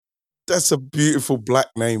That's a beautiful black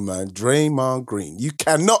name, man. Draymond Green. You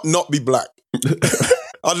cannot not be black.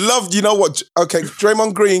 I love, you know what? Okay,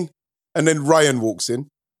 Draymond Green, and then Ryan walks in.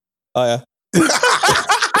 Oh, yeah.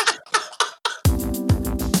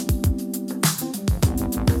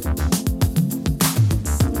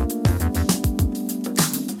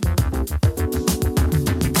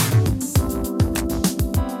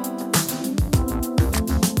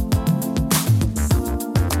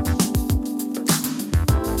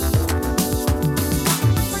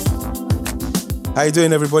 How you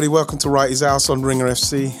doing, everybody? Welcome to Wrighty's House on Ringer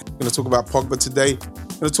FC. I'm going to talk about Pogba today.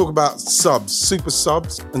 I'm going to talk about subs, super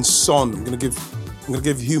subs, and Son. I'm going to give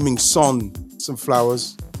Heung-min Son some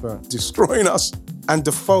flowers for destroying us. And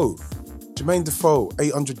Defoe, Jermaine Defoe,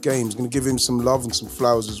 800 games. Going to give him some love and some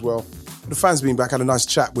flowers as well. The fans being back, had a nice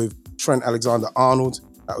chat with Trent Alexander-Arnold.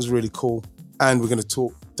 That was really cool. And we're going to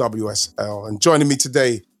talk WSL. And joining me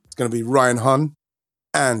today is going to be Ryan Hunn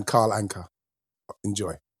and Carl Anka.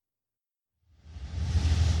 Enjoy.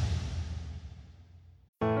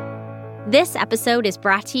 This episode is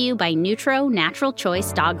brought to you by Nutro Natural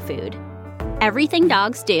Choice Dog Food. Everything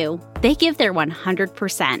dogs do, they give their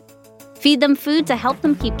 100%. Feed them food to help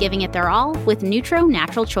them keep giving it their all with Nutro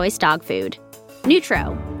Natural Choice Dog Food.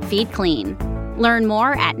 Nutro, feed clean. Learn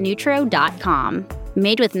more at nutro.com.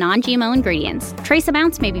 Made with non-GMO ingredients. Trace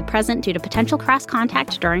amounts may be present due to potential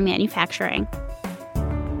cross-contact during manufacturing.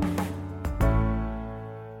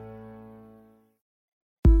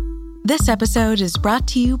 This episode is brought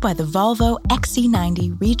to you by the Volvo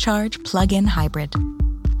XC90 Recharge Plug-in Hybrid.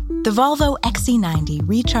 The Volvo XC90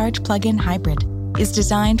 Recharge Plug-in Hybrid is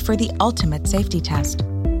designed for the ultimate safety test,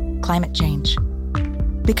 climate change.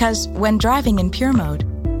 Because when driving in pure mode,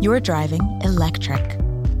 you're driving electric.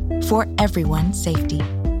 For everyone's safety.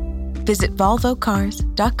 Visit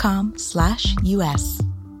volvocars.com/US.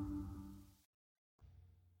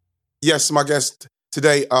 Yes, my guests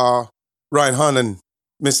today are Ryan Hunn and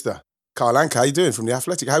Mr. Carl Anka. How you doing from The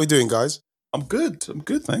Athletic? How are you doing, guys? I'm good,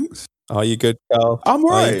 thanks. Are you good, Carl? I'm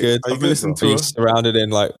all right. Are you good? I've been listening to you surrounded in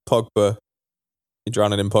like Pogba. You're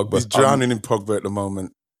drowning in Pogba. He's drowning in Pogba at the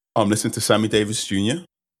moment. I'm listening to Sammy Davis Jr.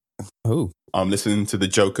 Oh. I'm listening to the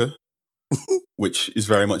Joker, which is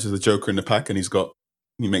very much as a Joker in the pack, and he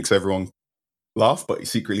makes everyone laugh, but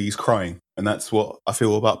secretly he's crying. And that's what I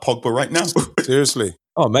feel about Pogba right now. Seriously.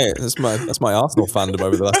 Oh, mate, that's my Arsenal fandom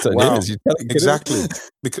over the last 10 Wow. years. Exactly.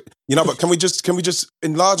 Because, but can we just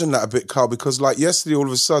enlarge on that a bit, Carl? Because like yesterday, all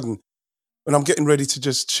of a sudden, when I'm getting ready to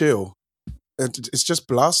just chill, it's just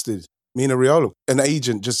blasted. Mina Raiola, an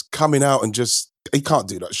agent, just coming out and he can't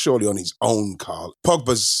do that surely on his own, Carl.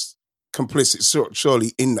 Pogba's complicit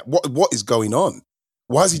surely in that. What is going on?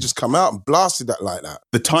 Why has he just come out and blasted that like that?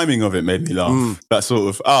 The timing of it made me laugh. That sort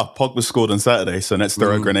of, Pogba scored on Saturday, so let's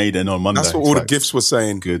throw a grenade in on Monday. That's what all the gifs were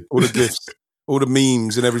saying. Good. All the gifs, all the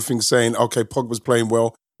memes and everything saying, okay, Pogba's playing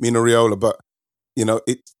well, Mina Raiola, but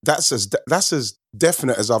that's as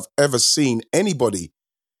definite as I've ever seen anybody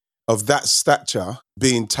of that stature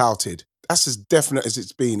being touted. That's as definite as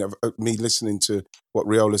it's been of me listening to what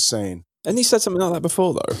Raiola's saying. And he said something like that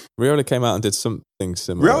before, though. Raiola came out and did something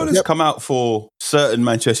similar. Raiola's come out for certain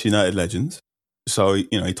Manchester United legends. So,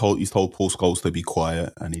 he's told Paul Scholes to be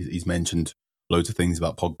quiet, and he's mentioned loads of things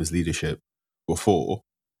about Pogba's leadership before,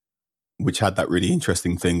 which had that really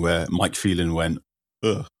interesting thing where Mike Phelan went,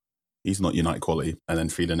 ugh, he's not United quality. And then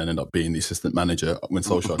Phelan ended up being the assistant manager when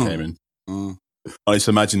Solskjaer came in. I just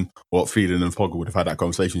imagine what Phelan and Pogba would have had that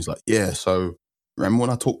conversation. He's like, yeah, so remember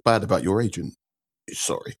when I talked bad about your agent?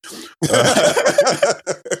 Sorry.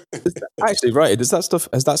 Actually, right. Has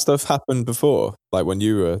that stuff happened before? Like when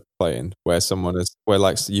you were playing, where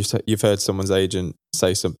you've heard someone's agent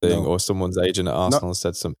say something, or someone's agent at Arsenal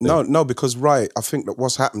said something? No, because I think that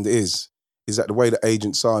what's happened is that the way that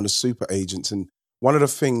agents are and the super agents, and one of the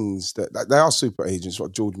things that they are super agents,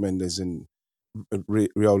 what George Mendes and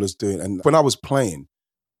Raiola's doing. And when I was playing,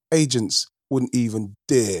 agents wouldn't even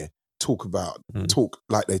dare talk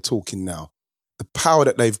like they're talking now. The power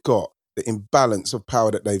that they've got, the imbalance of power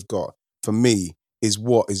that they've got, for me, is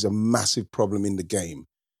what is a massive problem in the game.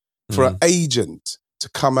 For an agent to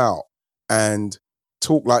come out and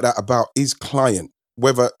talk like that about his client,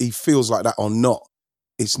 whether he feels like that or not,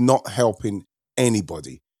 it's not helping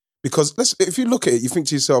anybody. Because if you look at it, you think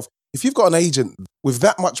to yourself, if you've got an agent with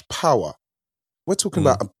that much power, we're talking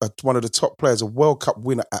about one of the top players, a World Cup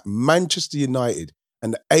winner at Manchester United,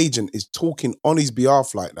 and the agent is talking on his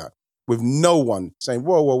behalf like that, with no one saying,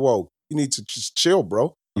 whoa, you need to just chill,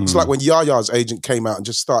 bro. It's like when Yaya's agent came out and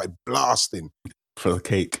just started blasting. For the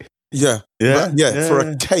cake. Yeah, for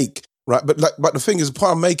a cake, right? But the thing is, the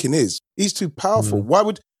point I'm making is, he's too powerful. Why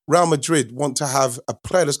would Real Madrid want to have a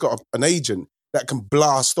player that's got an agent that can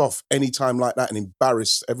blast off any time like that and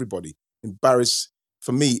embarrass everybody. Embarrass,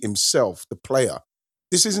 for me, himself, the player.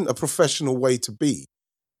 This isn't a professional way to be.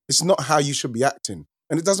 It's not how you should be acting.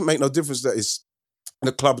 And it doesn't make no difference that it's in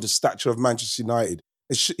a club of the stature of Manchester United.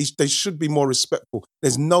 They should be more respectful.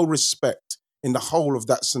 There's no respect in the whole of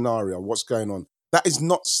that scenario, what's going on. That is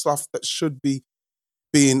not stuff that should be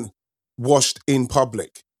being washed in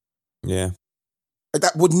public. Yeah.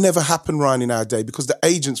 That would never happen, Ryan, in our day, because the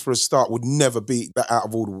agents, for a start, would never be that out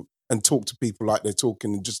of order and talk to people like they're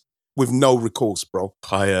talking and just with no recourse, bro.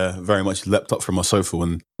 I very much leapt up from my sofa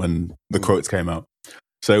when the quotes came out.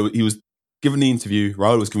 So he was given the interview,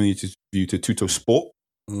 Raul was given the interview to Tutto Sport.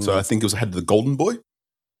 So I think it was ahead of the Golden Boy.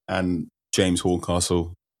 And James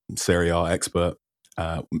Horncastle, Serie A expert,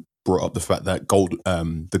 brought up the fact that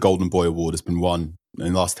the Golden Boy Award has been won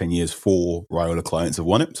in the last 10 years. 4 Raiola clients have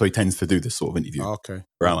won it. So he tends to do this sort of interview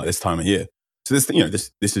around like this time of year. So this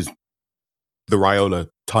is the Raiola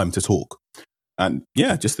time to talk. And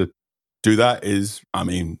yeah, just to do that is, I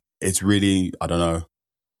mean, it's really, I don't know.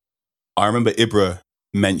 I remember Ibra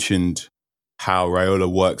mentioned how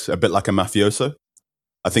Raiola works a bit like a mafioso.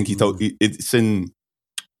 I think he told, it's in,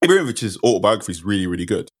 Ibrahimovic's autobiography is really, really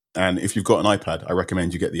good. And if you've got an iPad, I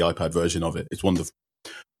recommend you get the iPad version of it. It's one of the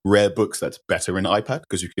rare books that's better in iPad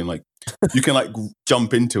because you can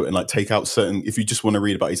jump into it and like take out certain, if you just want to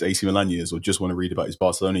read about his AC Milan years or just want to read about his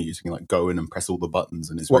Barcelona years, you can like go in and press all the buttons.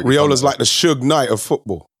 And it's what really Riola's like the Suge Knight of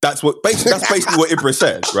football. That's basically what Ibra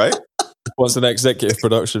said, right? What's an executive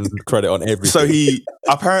production credit on everything? So he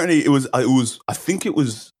apparently it was I think it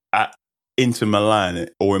was at Inter Milan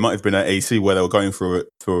or it might have been at AC where they were going for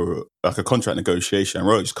like a contract negotiation. And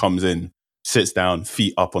Raiola just comes in, sits down,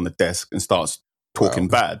 feet up on the desk, and starts talking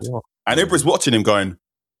bad. Wow. And Ibra's watching him, going,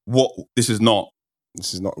 "What? This is not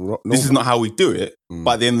how we do it."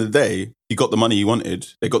 But at the end of the day, he got the money he wanted.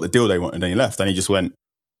 They got the deal they wanted, and he left. And he just went,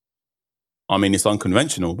 "I mean, it's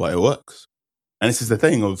unconventional, but it works." And this is the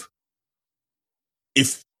thing of,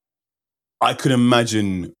 if I could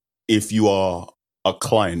imagine if you are a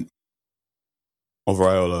client of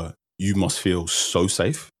Raiola, you must feel so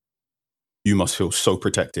safe. You must feel so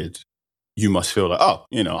protected. You must feel like,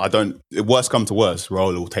 worst come to worst,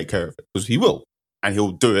 Raiola will take care of it. Because he will. And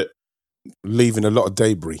he'll do it. Leaving a lot of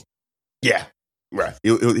debris. Yeah. Right.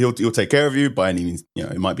 He'll take care of you by any means.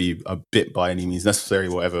 It might be a bit by any means necessary,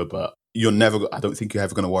 whatever, but I don't think you're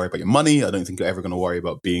ever going to worry about your money. I don't think you're ever going to worry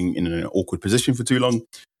about being in an awkward position for too long.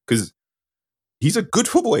 Because he's a good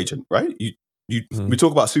football agent, right? We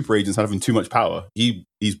talk about super agents having too much power.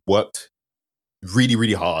 He's worked really,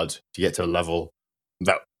 really hard to get to a level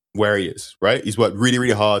where he is, right? He's worked really,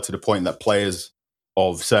 really hard to the point that players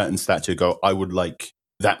of certain stature go, I would like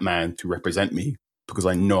that man to represent me because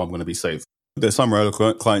I know I'm going to be safe. There's some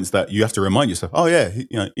Raiola clients that you have to remind yourself, oh yeah,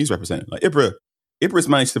 he's represented. Like Ibra's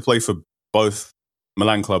managed to play for both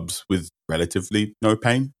Milan clubs with relatively no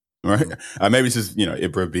pain, right? Maybe this is,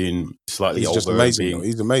 Ibra being slightly older. He's just amazing.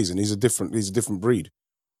 He's amazing. He's a different breed.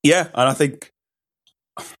 Yeah, and I think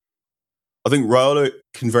Raiola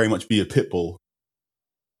can very much be a pit bull.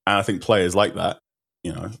 And I think players like that,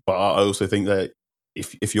 But I also think that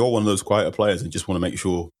if you're one of those quieter players and just want to make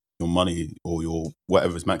sure your money or your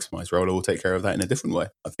whatever is maximized, Raiola will take care of that in a different way.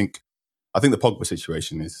 I think the Pogba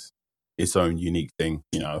situation is its own unique thing.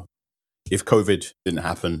 If COVID didn't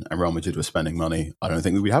happen and Real Madrid was spending money, I don't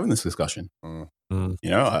think we'd be having this discussion.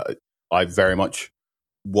 I very much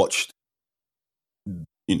watched,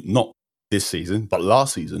 not this season, but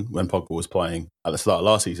last season when Pogba was playing at the start of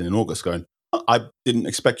last season in August, going, I didn't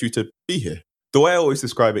expect you to be here. The way I always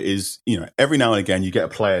describe it is, every now and again you get a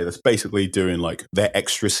player that's basically doing like their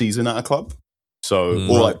extra season at a club. So,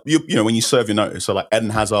 or like, when you serve your notice. So like Eden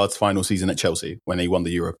Hazard's final season at Chelsea when they won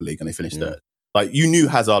the Europa League and they finished third. Like you knew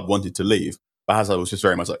Hazard wanted to leave, but Hazard was just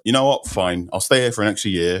very much like, you know what, fine, I'll stay here for an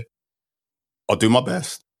extra year. I'll do my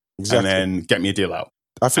best. Exactly. And then get me a deal out.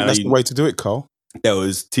 I think that's the way to do it, Carl. There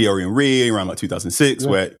was Thierry Henry around like 2006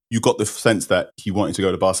 where you got the sense that he wanted to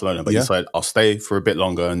go to Barcelona, but he decided, I'll stay for a bit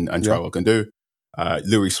longer and try what I can do.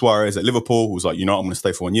 Luis Suarez at Liverpool was like, I'm going to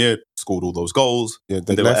stay for 1 year, scored all those goals, and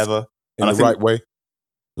did whatever. In the right way.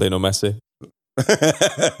 Lionel Messi.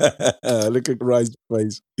 Look at Ryan's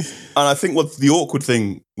face. And I think what the awkward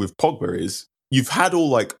thing with Pogba is, you've had all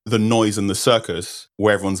like the noise and the circus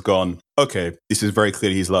where everyone's gone, okay, this is very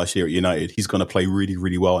clearly his last year at United. He's going to play really,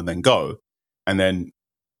 really well and then go. And then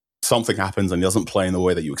something happens and he doesn't play in the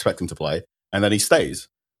way that you expect him to play. And then he stays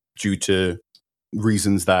due to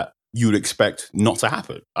reasons that you would expect not to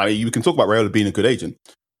happen. I mean, you can talk about Raiola being a good agent.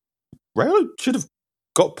 Raiola should have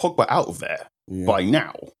got Pogba out of there by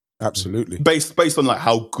now. Absolutely. Based on like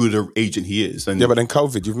how good an agent he is. And yeah, but then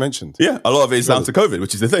COVID, you've mentioned. Yeah, a lot of it is down to COVID,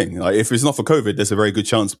 which is the thing. Like, if it's not for COVID, there's a very good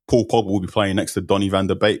chance Paul Pogba will be playing next to Donny van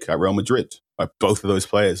der Beek at Real Madrid. Like, both of those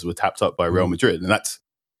players were tapped up by Real Madrid. And that's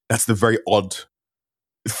the very odd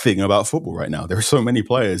thing about football right now. There are so many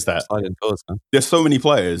players that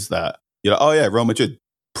you're like, oh yeah, Real Madrid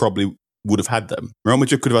probably would have had them. Real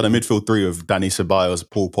Madrid could have had a midfield three of Dani Ceballos,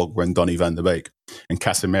 Paul Pogba, and Donny van der Beek, and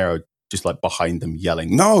Casemiro just like behind them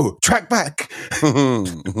yelling, "No, track back!" I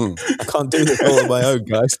can't do this all on my own,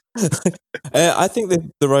 guys. I think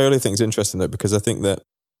the Raiola thing's interesting though, because I think that,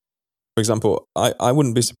 for example, I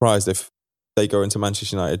wouldn't be surprised if they go into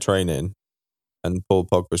Manchester United training and Paul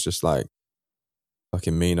Pogba's just like,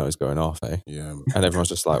 fucking Mino's going off, eh? Yeah. And everyone's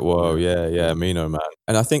just like, whoa, yeah, Mino, man.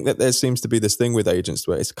 And I think that there seems to be this thing with agents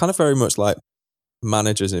where it's kind of very much like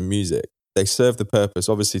managers in music. They serve the purpose,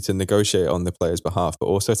 obviously, to negotiate on the player's behalf, but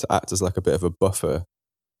also to act as like a bit of a buffer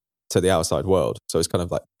to the outside world. So it's kind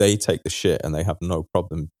of like they take the shit and they have no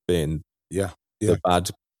problem being the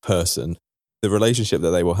bad person. The relationship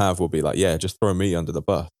that they will have will be like, yeah, just throw me under the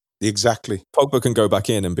bus. Exactly. Pogba can go back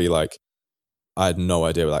in and be like, I had no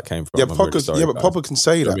idea where that came from. Yeah, Pogba can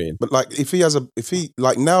say that. I mean? But like, if he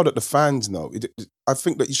like now that the fans know, I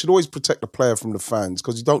think that you should always protect the player from the fans,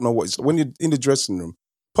 because you don't know what it's when you're in the dressing room.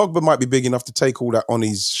 Pogba might be big enough to take all that on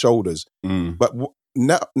his shoulders, but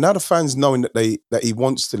now the fans knowing that he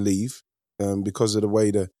wants to leave because of the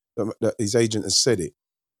way that his agent has said it,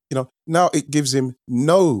 now it gives him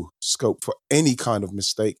no scope for any kind of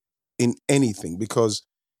mistake in anything, because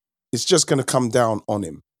it's just going to come down on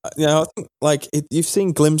him. Yeah, I think like you've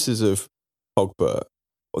seen glimpses of Pogba,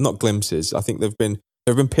 well, not glimpses. I think there have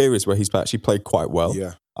been periods where he's actually played quite well.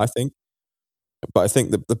 Yeah, I think, but I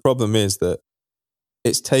think the problem is that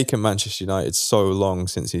it's taken Manchester United so long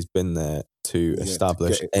since he's been there to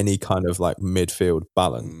establish any kind of like midfield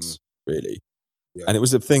balance, really. Yeah. And it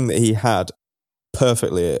was a thing that he had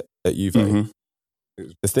perfectly at Juve. Mm-hmm.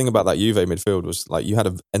 The thing about that Juve midfield was like you had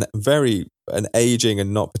an aging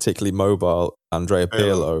and not particularly mobile Andrea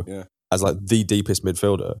Pirlo as like the deepest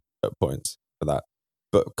midfielder at points for that,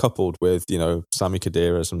 but coupled with Sami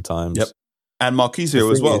Khedira sometimes. Yep. And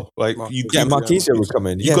Marquisio as well. Marquisio would come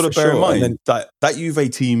in. You've got to bear in mind that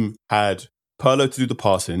Juve team had Pirlo to do the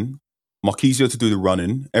passing, Marquisio to do the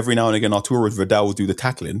running. Every now and again, Arturo Vidal would do the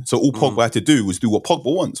tackling. So all Pogba had to do was do what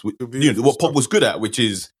Pogba wants, what Pogba's good at, which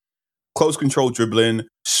is close control dribbling,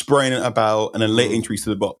 spraying it about, and then late entries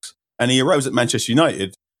to the box. And he arrives at Manchester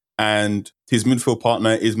United, and his midfield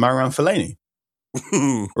partner is Marouane Fellaini.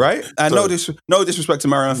 Right? And no disrespect to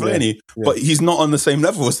Marouane Fellaini, but he's not on the same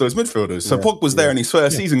level as those midfielders. So Pogba's there in his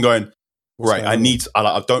first season going, right, I'm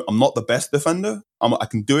not the best defender. I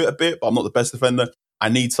can do it a bit, but I'm not the best defender. I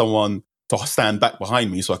need someone to stand back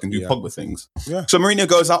behind me so I can do Pogba things. Yeah. So Mourinho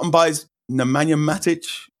goes out and buys Nemanja Matic,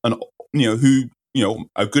 and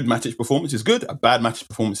a good Matic performance is good, a bad Matic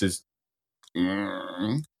performance is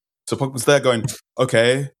So Pogba's there going,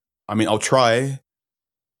 okay, I'll try.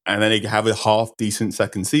 And then they have a half decent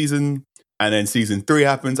second season. And then season 3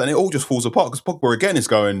 happens and it all just falls apart because Pogba again is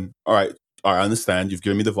going, all right, I understand. You've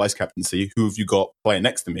given me the vice captaincy. Who have you got playing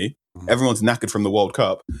next to me? Everyone's knackered from the World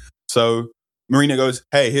Cup. So Mourinho goes,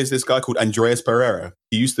 hey, here's this guy called Andreas Pereira.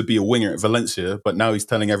 He used to be a winger at Valencia, but now he's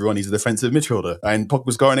telling everyone he's a defensive midfielder. And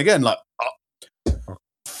Pogba's going again like,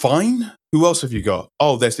 fine. Who else have you got?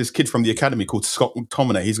 Oh, there's this kid from the academy called Scott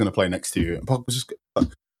McTominay. He's going to play next to you. And Pogba's just,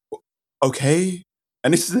 okay.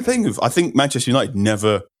 And this is the thing. I think Manchester United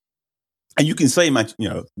never, and you can say,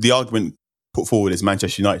 the argument put forward is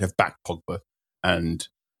Manchester United have backed Pogba. And,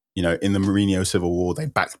 in the Mourinho civil war, they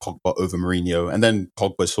backed Pogba over Mourinho. And then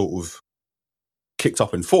Pogba sort of kicked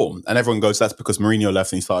up in form. And everyone goes, that's because Mourinho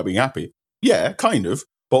left and he started being happy. Yeah, kind of.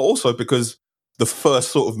 But also because the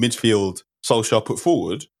first sort of midfield Solskjaer put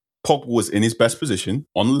forward, Pogba was in his best position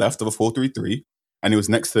on the left of a 4-3-3. And he was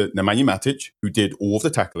next to Nemanja Matic, who did all of the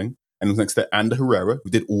tackling. And he was next to Ander Herrera, who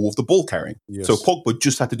did all of the ball carrying. Yes. So Pogba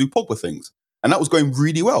just had to do Pogba things. And that was going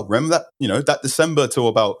really well. Remember that, that December to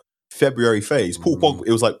about February phase, Paul Pogba,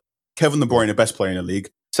 it was like Kevin De Bruyne, the best player in the league.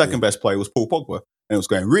 Second best player was Paul Pogba. And it was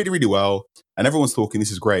going really, really well. And everyone's talking,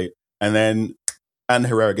 this is great. And then Ander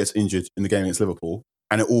Herrera gets injured in the game against Liverpool.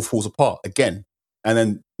 And it all falls apart again. And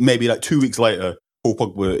then maybe like 2 weeks later, Paul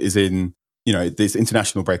Pogba is in, this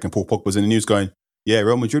international break and Paul Pogba's in the news going, yeah,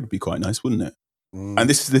 Real Madrid would be quite nice, wouldn't it? And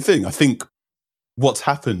this is the thing. I think what's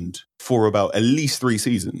happened for about at least 3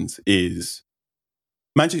 seasons is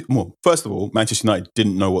first of all, Manchester United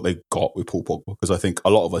didn't know what they got with Paul Pogba, because I think a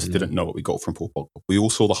lot of us didn't know what we got from Paul Pogba. We all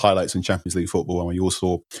saw the highlights in Champions League football and we all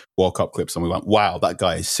saw World Cup clips and we went, wow, that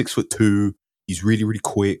guy is 6'2". He's really, really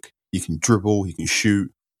quick. He can dribble. He can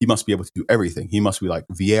shoot. he must be able to do everything. He must be like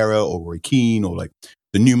Vieira or Roy Keane or like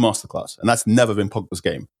the new masterclass. And that's never been Pogba's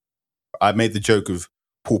game. I made the joke of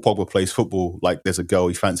Paul Pogba plays football like there's a girl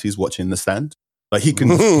he fancies watching in the stand. Like he can,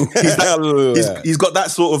 he's got that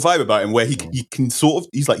sort of vibe about him where he can sort of,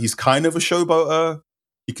 he's kind of a showboater.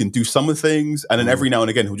 He can do some of the things. And then every now and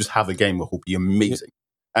again, he'll just have a game where he'll be amazing.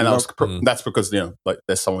 And that's because, like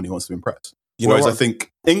there's someone he wants to impress. Whereas I think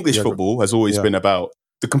English football has always been about,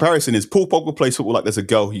 the comparison is Paul Pogba plays football like there's a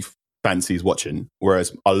girl he fancies watching.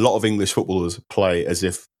 Whereas a lot of English footballers play as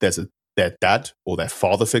if there's their dad or their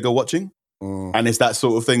father figure watching. And it's that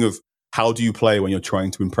sort of thing of how do you play when you're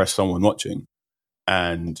trying to impress someone watching?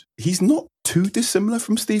 And he's not too dissimilar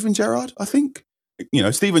from Steven Gerrard, I think.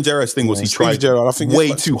 Steven Gerrard's thing was he tried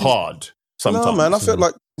way too hard sometimes. No, man, I felt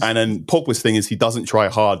like... And then Pogba's thing is he doesn't try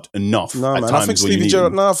hard enough. No, man, I think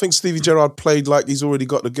Stevie Gerrard played like he's already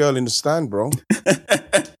got the girl in the stand, bro.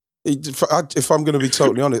 If I'm going to be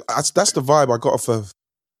totally honest, that's the vibe I got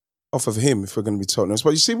off of him, if we're going to be totally honest.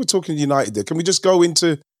 But you see, we're talking United there. Can we just go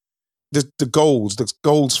into the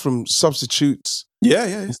goals from substitutes?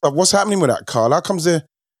 Yeah. What's happening with that, Carl? How comes they're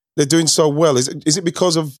doing so well? Is it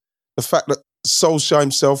because of the fact that Solskjaer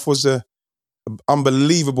himself was an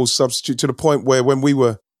unbelievable substitute to the point where when we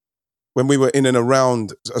were in and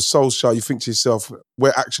around a Solskjaer, you think to yourself,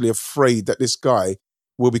 we're actually afraid that this guy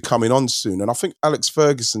will be coming on soon. And I think Alex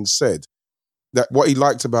Ferguson said that what he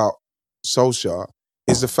liked about Solskjaer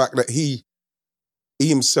is the fact that he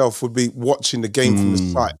himself would be watching the game from the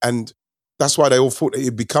side. And that's why they all thought that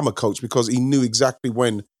he'd become a coach, because he knew exactly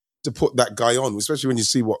when to put that guy on, especially when you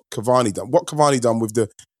see what Cavani done. What Cavani done with the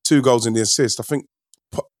 2 goals and the assist, I think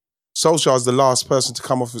Solskjaer is the last person to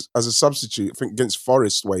come off as a substitute, I think against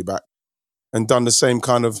Forest way back, and done the same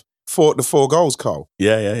kind of 4 goals, Carl.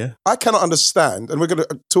 Yeah. I cannot understand, and we're going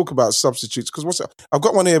to talk about substitutes, because I've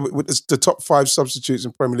got one here with the top 5 substitutes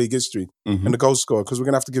in Premier League history and the goal scorer, because we're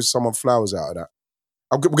going to have to give someone flowers out of that.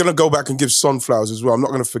 We're going to go back and give Son flowers as well. I'm not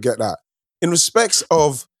going to forget that. In respects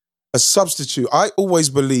of a substitute, I always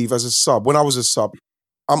believe as a sub, when I was a sub,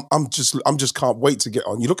 I'm just can't wait to get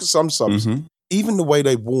on. You look at some subs, even the way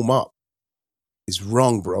they warm up is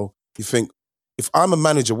wrong, bro. You think, if I'm a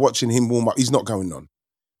manager watching him warm up, he's not going on,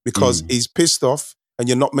 because he's pissed off, and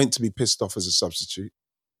you're not meant to be pissed off as a substitute.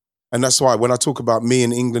 And that's why when I talk about me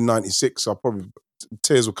in England 96,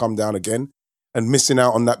 tears will come down again, and missing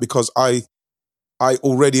out on that, because I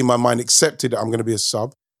already in my mind accepted that I'm going to be a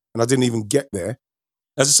sub, and I didn't even get there.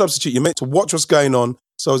 As a substitute, you're meant to watch what's going on,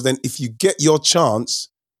 so then if you get your chance,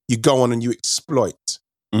 you go on and you exploit.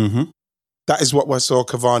 That is what I saw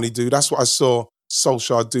Cavani do. That's what I saw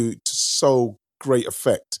Solskjaer do to so great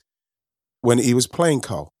effect when he was playing,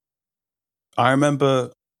 Carl. I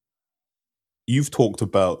remember you've talked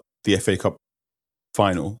about the FA Cup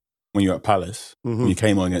final when you were at Palace, when you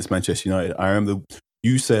came on against Manchester United. I remember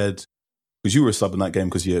you said, because you were a sub in that game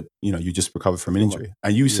because you just recovered from an injury,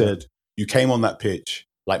 and you said you came on that pitch,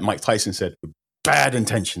 like Mike Tyson said, with bad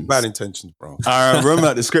intentions. Bad intentions, bro. I remember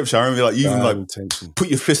that description. I remember you even put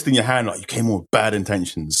your fist in your hand, like you came on with bad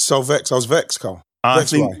intentions. So vexed. I was vexed, Carl. I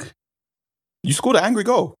think you scored an angry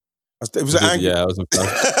goal. It was an angry. Yeah, I was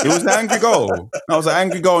impressed. It was an angry goal. That was an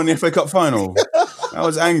angry goal in the FA Cup final. I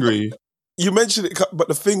was angry. You mentioned it, but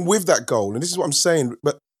the thing with that goal, and this is what I'm saying,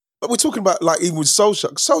 but we're talking about, like, even with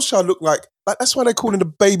Solskjaer. Solskjaer looked like that's why they call him the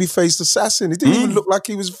baby-faced assassin. He didn't even look like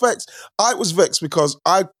he was vexed. I was vexed because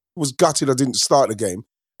I was gutted I didn't start the game.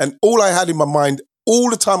 And all I had in my mind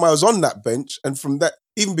all the time I was on that bench, and from that,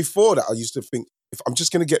 even before that, I used to think, if I'm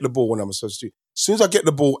just going to get the ball when I'm a substitute, as soon as I get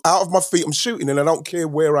the ball out of my feet, I'm shooting, and I don't care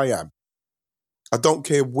where I am. I don't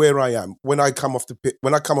care where I am. When I come off the pit,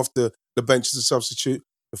 when I come off the bench as a substitute,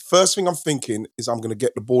 the first thing I'm thinking is I'm going to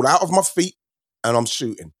get the ball out of my feet and I'm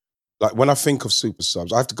shooting. Like, when I think of super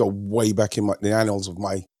subs, I have to go way back in the annals of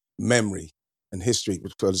my memory and history,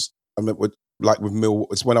 because I mean, with Millwall,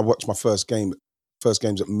 it's when I watched my first games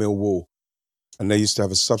at Millwall, and they used to have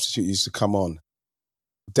a substitute used to come on.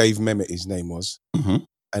 Dave Memmott, his name was,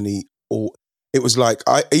 and it was like,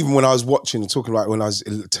 even when I was watching and talking about when I was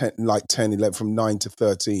 10, 11, from 9 to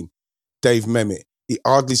 13, Dave Memmott, he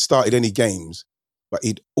hardly started any games, but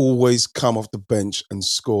he'd always come off the bench and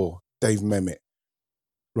score. Dave Memmott.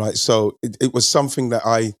 Right, so it was something that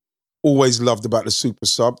I always loved about the super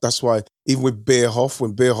sub. That's why even with Beerhoff,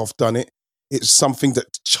 when Beerhoff done it, it's something that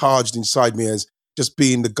charged inside me as just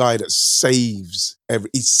being the guy that saves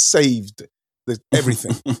he saved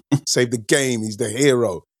everything, saved the game. He's the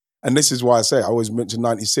hero, and this is why I say I always mention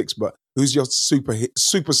 96. But who's your super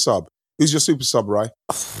sub? Who's your super sub, right?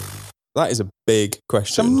 That is a big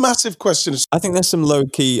question. It's a massive question. I think there's some low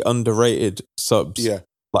key underrated subs. Yeah,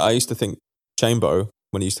 like I used to think Chambo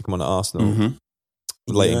when he used to come on at Arsenal,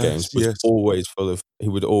 late in games, was always full of. He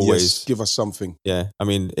would always give us something. Yeah, I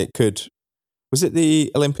mean, it could. Was it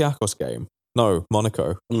the Olympiacos game? No,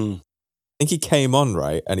 Monaco. I think he came on,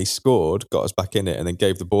 right, and he scored, got us back in it, and then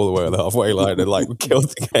gave the ball away at the halfway line and like killed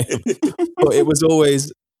the game. But it was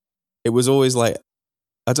always like,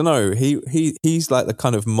 I don't know. He's like the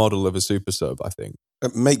kind of model of a super sub, I think.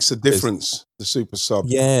 It makes a difference, the super sub.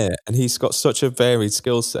 Yeah, and he's got such a varied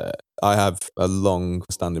skill set. I have a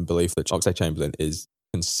long-standing belief that Oxlade-Chamberlain is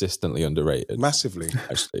consistently underrated. Massively.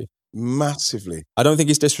 Actually. Massively. I don't think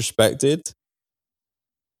he's disrespected,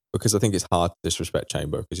 because I think it's hard to disrespect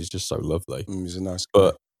Chamber because he's just so lovely. He's a nice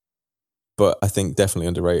guy. But I think definitely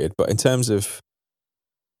underrated. But in terms of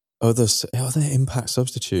other impact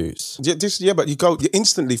substitutes. But you go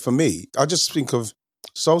instantly for me. I just think of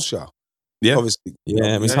Solskjaer. Yeah, obviously.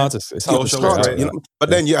 Yeah, I mean, it's hard to say. You know? But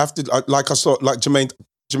then you have to, like I saw, like Jermaine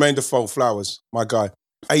Defoe, Flowers, my guy,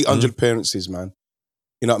 800 appearances, man.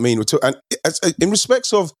 You know what I mean? And in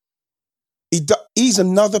respects of, he's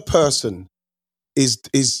another person.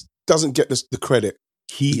 Doesn't get the credit.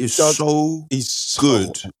 He's so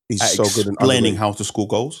good at explaining how to score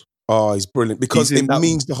goals. Oh, he's brilliant because it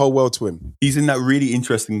means the whole world to him. He's in that really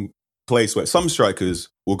interesting place where some strikers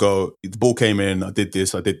will go, the ball came in, I did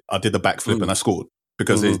this, I did the backflip and I scored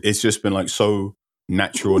because it's just been like so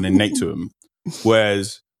natural and innate to him.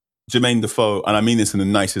 Whereas Jermaine Defoe, and I mean this in the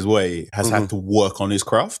nicest way, has had to work on his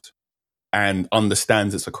craft and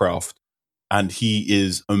understands it's a craft. And he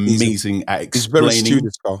is amazing at explaining. He's very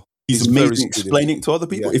studious, Carl. He's amazing at explaining it to other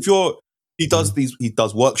people. Yeah. He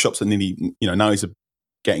does workshops, and then now he's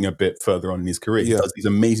getting a bit further on in his career. He does these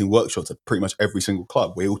amazing workshops at pretty much every single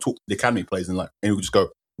club where he'll talk to the academy players and he'll just go,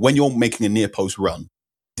 when you're making a near post run,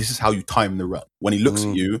 this is how you time the run. When he looks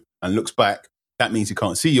at you and looks back, that means he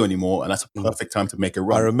can't see you anymore, and that's a perfect time to make a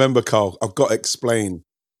run. I remember, Carl, I've got to explain,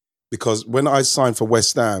 because when I signed for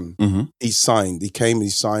West Ham, he came, he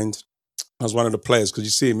signed. I was one of the players, because you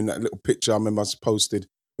see him in that little picture I remember I posted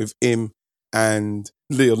with him and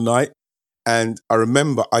Leo Knight. And I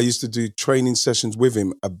remember I used to do training sessions with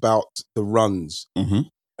him about the runs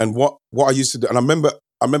and what I used to do. And I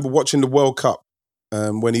remember watching the World Cup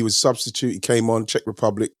when he was substitute. He came on, Czech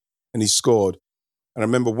Republic, and he scored. And I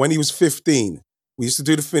remember when he was 15, we used to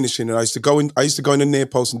do the finishing, and I used to go in the near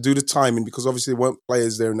post and do the timing, because obviously there weren't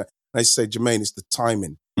players there. And I used to say, Jermaine, it's the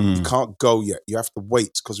timing. You can't go yet. You have to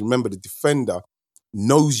wait, because remember, the defender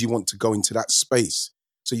knows you want to go into that space.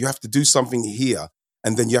 So you have to do something here,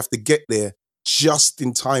 and then you have to get there just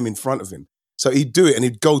in time in front of him. So he'd do it, and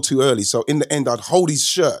he'd go too early. So in the end, I'd hold his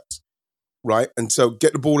shirt, right? And so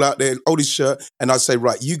get the ball out there, hold his shirt, and I'd say,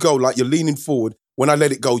 right, you go like you're leaning forward. When I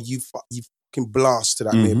let it go, you fucking blast to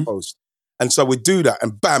that near post. And so we'd do that,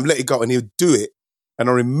 and bam, let it go, and he'd do it. And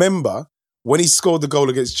I remember when he scored the goal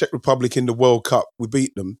against Czech Republic in the World Cup, we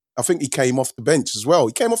beat them. I think he came off the bench as well.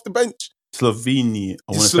 He came off the bench. Slovenia.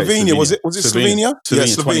 Slovenia. Was it Slovenia? Yeah,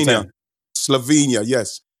 Slovenia. Slovenia,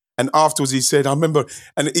 yes. And afterwards he said, I remember,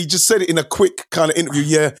 and he just said it in a quick kind of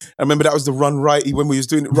interview, I remember that was the run Wrighty when we was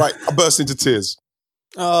doing it right. I burst into tears.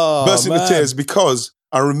 Into tears because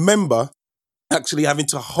I remember actually having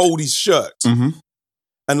to hold his shirt.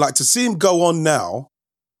 And like to see him go on now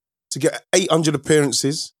to get 800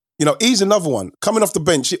 appearances, he's another one. Coming off the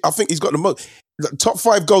bench, I think he's got the top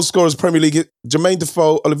 5 goal scorers Premier League. Jermaine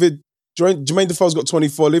Defoe's got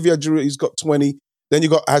 24. Olivier Giroud's got 20. Then you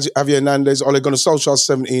got Javier Hernandez, Ole Gunnar Solskjaer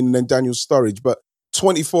 17, and then Daniel Sturridge. But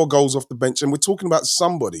 24 goals off the bench. And we're talking about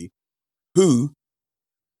somebody who,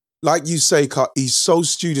 like you say, he's so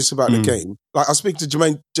studious about the game. Like I speak to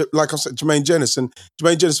Jermaine, like I said, Jermaine Jenas, and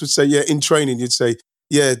Jermaine Jenas would say, in training, you'd say,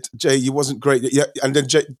 Jay, you wasn't great. Yeah. And then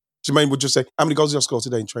Jermaine would just say, how many goals did I score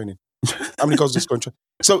today in training? How many goals did I score in training?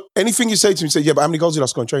 So anything you say to him, say, but how many goals did I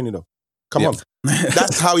score in training though? Come on.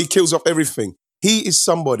 That's how he kills off everything. He is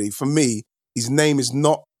somebody, for me, his name is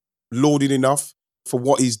not lauded enough for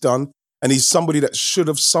what he's done. And he's somebody that should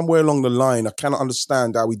have, somewhere along the line, I cannot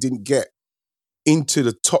understand how he didn't get into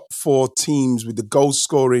the top 4 teams with the goal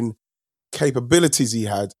scoring capabilities he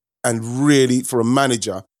had. And really, for a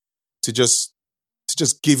manager to just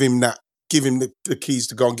give him the keys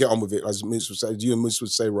to go and get on with it, as Moose would say, you and Moose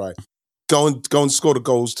would say, right, go and score the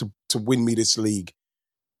goals to win me this league.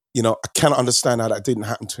 I cannot understand how that didn't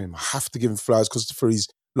happen to him. I have to give him flowers because for his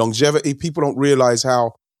longevity, people don't realize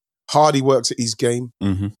how hard he works at his game.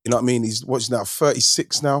 You know what I mean? He's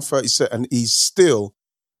 36 now, 37, and he's still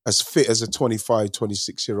as fit as a 25,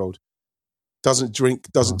 26-year-old. Doesn't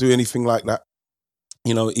drink, doesn't do anything like that.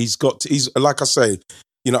 He's like I say,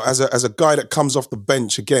 as a guy that comes off the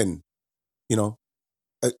bench again,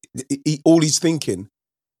 all he's thinking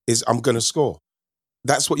is, I'm going to score.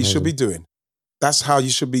 That's what you should be doing. That's how you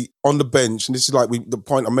should be on the bench. And this is like the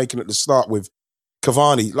point I'm making at the start with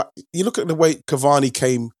Cavani. Like, you look at the way Cavani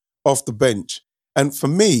came off the bench. And for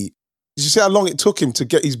me, did you see how long it took him to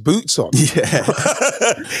get his boots on? Yeah.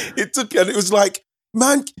 And it was like,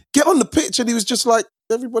 man, get on the pitch. And he was just like,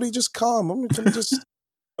 everybody just calm. I'm going to just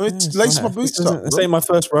lace my boots up. This ain't my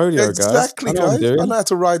first rodeo, guys. Exactly, guys. I know how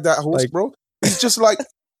to ride that horse, bro. He's just like...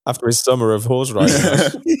 After his summer of horse riding.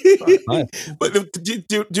 Nice. But do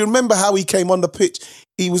you remember how he came on the pitch?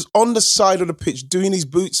 He was on the side of the pitch doing his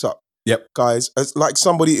boots up. Yep. Guys, as like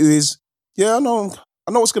somebody who is, I know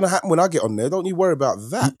what's going to happen when I get on there. Don't you worry about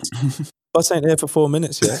that. Bus ain't here for 4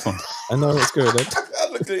 minutes yet. I know it's good. Look at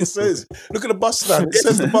what it says. Look at the bus stand. It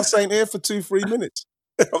says the bus ain't here for 2-3 minutes.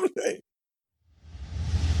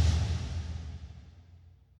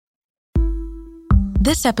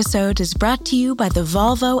 This episode is brought to you by the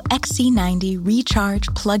Volvo XC90 Recharge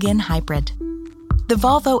Plug-in Hybrid. The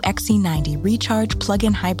Volvo XC90 Recharge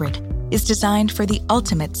Plug-in Hybrid is designed for the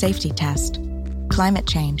ultimate safety test, climate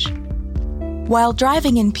change. While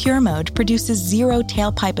driving in pure mode produces zero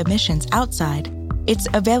tailpipe emissions outside, its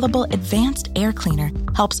available advanced air cleaner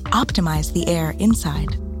helps optimize the air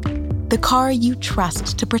inside. The car you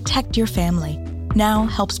trust to protect your family now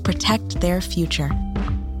helps protect their future.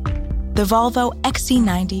 The Volvo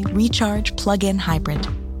XC90 Recharge Plug-in Hybrid.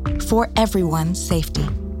 For everyone's safety.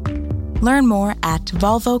 Learn more at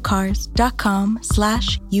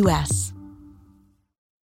volvocars.com/US.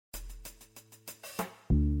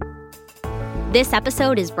 This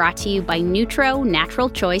episode is brought to you by Nutro Natural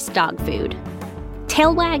Choice Dog Food.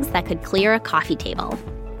 Tail wags that could clear a coffee table.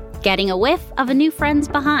 Getting a whiff of a new friend's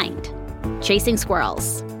behind. Chasing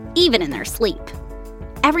squirrels, even in their sleep.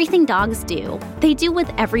 Everything dogs do, they do with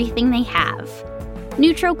everything they have.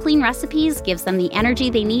 Nutro Clean Recipes gives them the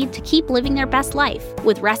energy they need to keep living their best life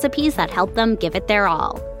with recipes that help them give it their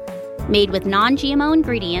all. Made with non-GMO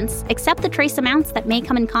ingredients, except the trace amounts that may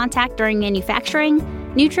come in contact during manufacturing,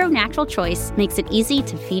 Nutro Natural Choice makes it easy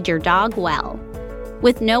to feed your dog well.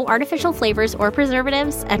 With no artificial flavors or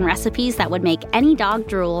preservatives and recipes that would make any dog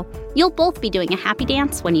drool, you'll both be doing a happy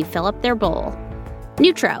dance when you fill up their bowl.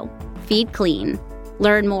 Nutro. Feed clean.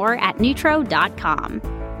 Learn more at nutro.com.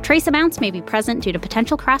 Trace amounts may be present due to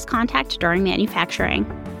potential cross-contact during manufacturing.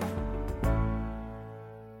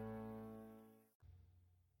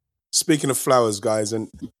 Speaking of flowers, guys, and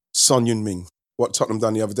Son Heung-min, what Tottenham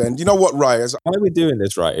done the other day. And you know what, Ryan? Why are we doing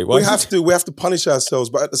this, Wrighty? We have to punish ourselves,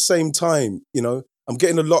 but at the same time, I'm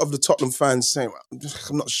getting a lot of the Tottenham fans saying,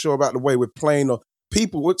 I'm not sure about the way we're playing, or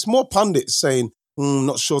people, it's more pundits saying,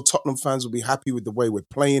 not sure Tottenham fans will be happy with the way we're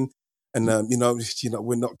playing. And,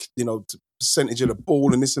 we're not, percentage of the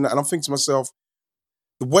ball and this and that. And I'm thinking to myself,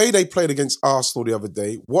 the way they played against Arsenal the other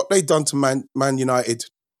day, what they done to Man United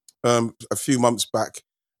a few months back,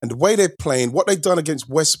 and the way they're playing, what they've done against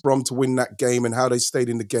West Brom to win that game and how they stayed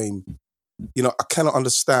in the game, I cannot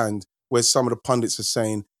understand where some of the pundits are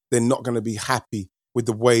saying they're not going to be happy with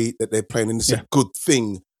the way that they're playing. And it's a good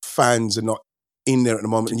thing fans are not in there at the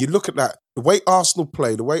moment. And you look at that, the way Arsenal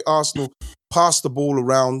play, the way Arsenal pass the ball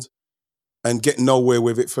around and get nowhere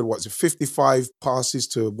with it for 55 passes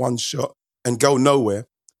to one shot and go nowhere.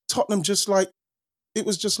 Tottenham it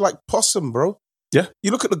was just like possum, bro. Yeah. You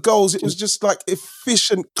look at the goals, it was just like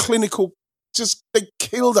efficient, clinical, they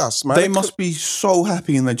killed us, man. They must be so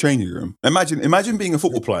happy in their changing room. Imagine being a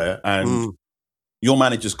football player and your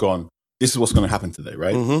manager's gone, this is what's going to happen today,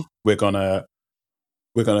 right? Mm-hmm. We're going to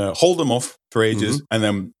hold them off for ages, and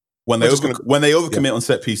then when they overcommit on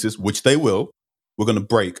set pieces, which they will, we're going to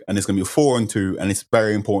break, and it's going to be a 4-2, and it's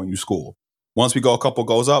very important you score. Once we go a couple of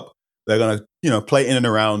goals up, they're going to, play in and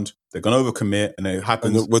around. They're going to overcommit, and it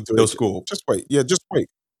happens. They'll score. Just wait. Yeah, just wait.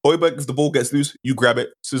 Højbjerg, if the ball gets loose, you grab it.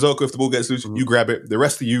 Sissoko, if the ball gets loose, you grab it. The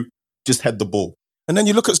rest of you just head the ball. And then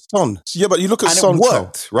you look at Son. Yeah, but you look at Son. It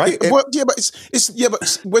worked, right? It worked. Yeah, but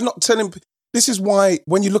but we're not telling. This is why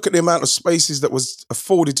when you look at the amount of spaces that was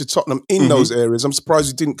afforded to Tottenham in those areas, I'm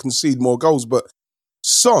surprised we didn't concede more goals. But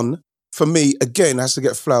Son, for me, again, has to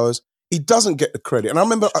get flowers. He doesn't get the credit. And I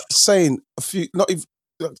remember saying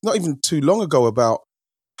not even too long ago about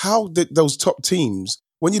how those top teams,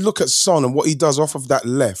 when you look at Son and what he does off of that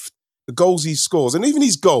left, the goals he scores, and even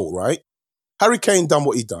his goal, right? Harry Kane done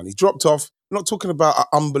what he done. He dropped off. I'm not talking about an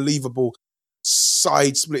unbelievable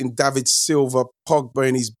side-splitting David Silva, Pogba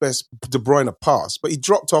in his best De Bruyne pass, but he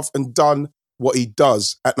dropped off and done what he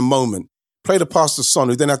does at the moment. Played a pass to Son,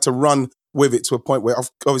 who then had to run with it to a point where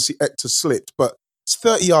obviously Hector slipped, but it's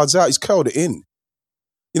 30 yards out, he's curled it in.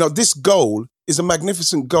 This goal is a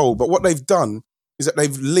magnificent goal, but what they've done is that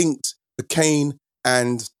they've linked the Kane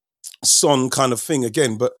and Son kind of thing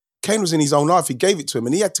again, but Kane was in his own life. He gave it to him,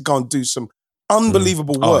 and he had to go and do some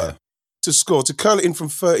unbelievable work to score, to curl it in from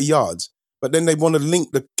 30 yards. But then they want to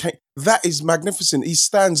link the Kane. That is magnificent. He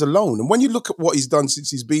stands alone. And when you look at what he's done since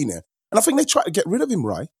he's been here, and I think they tried to get rid of him,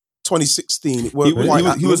 right? 2016. It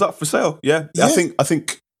worked he was up for sale. Yeah. I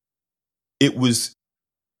think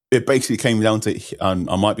it basically came down to, and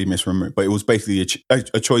I might be misremembering, but it was basically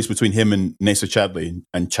a choice between him and Nacer Chadli,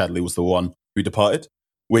 and Chadli was the one who departed.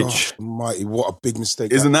 Which, mighty, what a big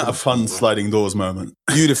mistake! Isn't that a fun sliding doors moment?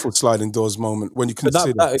 Beautiful sliding doors moment when you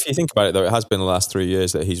consider. That, if you think about it, though, it has been the last 3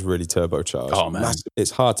 years that he's really turbocharged. Oh man,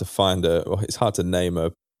 it's hard to name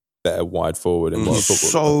a better wide forward in world football.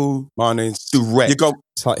 So Mane's direct.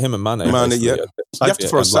 It's like him and Mane. Mane, yeah. You have to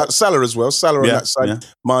throw Salah as well. Salah on that side. Yeah.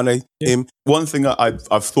 Mane, him. One thing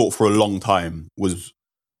I've thought for a long time was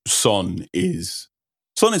Son is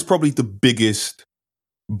probably the biggest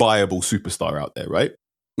buyable superstar out there, right?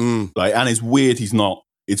 Like, and it's weird he's not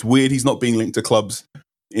being linked to clubs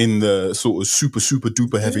in the sort of super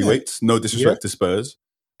duper heavyweights. No disrespect to Spurs.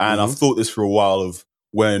 And I've thought this for a while of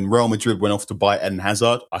when Real Madrid went off to buy Eden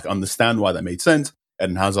Hazard. I can understand why that made sense.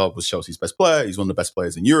 Eden Hazard was Chelsea's best player. He's one of the best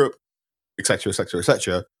players in Europe, etc., etc.,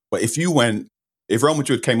 etc. But if Real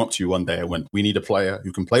Madrid came up to you one day and went, we need a player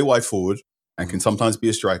who can play wide forward and can sometimes be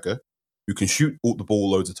a striker, who can shoot the ball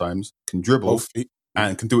loads of times, can dribble,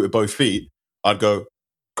 and can do it with both feet, I'd go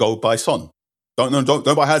buy Son. Don't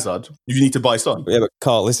buy Hazard. You need to buy Son. Yeah, but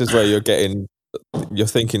Carl, this is where you're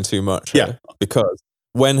thinking too much. Yeah. Because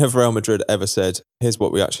when have Real Madrid ever said, here's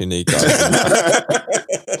what we actually need, guys?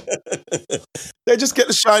 They just get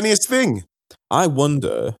the shiniest thing. I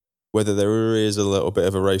wonder whether there is a little bit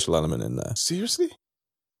of a racial element in there. Seriously?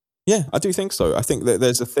 Yeah, I do think so. I think that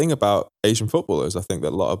there's a thing about Asian footballers, I think that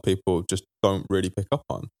a lot of people just don't really pick up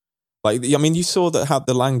on. Like, I mean, you saw that how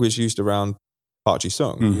the language used around Park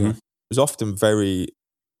Ji-sung was often very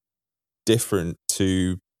different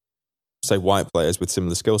to, say, white players with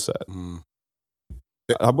similar skill set.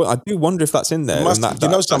 I do wonder if that's in there. It's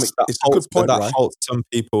a good point, that halts some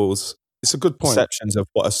people's It's a good point. Perceptions of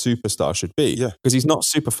what a superstar should be. Yeah. Because he's not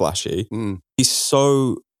super flashy. He's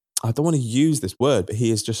so, I don't want to use this word, but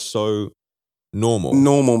he is just so normal.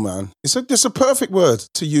 Normal, man. It's a perfect word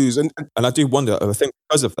to use. And I do wonder, I think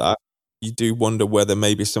because of that, you do wonder whether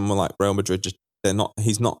maybe someone like Real Madrid,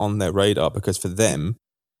 he's not on their radar because for them,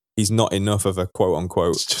 he's not enough of a quote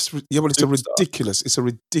unquote. It's just, it's a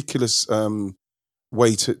ridiculous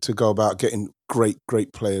way to go about getting great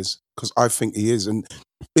players, because I think he is. And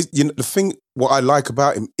the thing, what I like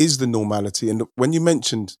about him is the normality. And when you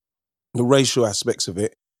mentioned the racial aspects of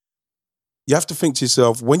it, you have to think to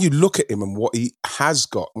yourself, when you look at him and what he has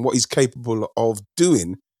got and what he's capable of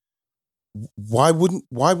doing, why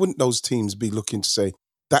wouldn't those teams be looking to say,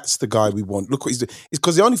 that's the guy we want? Look what he's doing. It's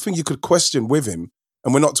because the only thing you could question with him,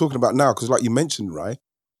 and we're not talking about now, because like you mentioned, right,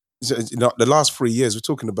 the last 3 years, we're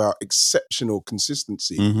talking about exceptional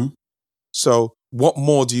consistency. Mm-hmm. So what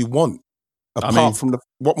more do you want? Apart from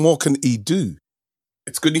what more can he do?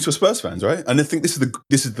 It's good news for Spurs fans, right? And I think this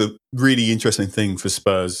is the really interesting thing for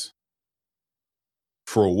Spurs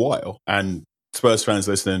for a while. And Spurs fans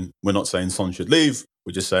listening, we're not saying Son should leave.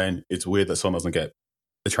 We're just saying it's weird that Son doesn't get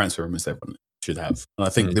the transfer room as everyone should have. And I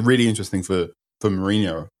think the really interesting for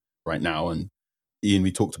Mourinho right now, and Ian,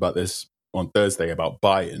 we talked about this on Thursday about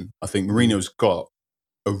Bayern. I think Mourinho's got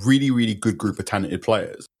a really, really good group of talented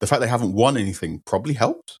players. The fact they haven't won anything probably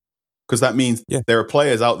helps, because that means there are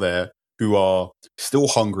players out there who are still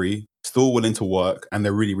hungry, still willing to work, and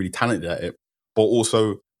they're really, really talented at it. But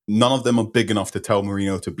also, none of them are big enough to tell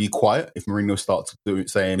Mourinho to be quiet if Mourinho starts do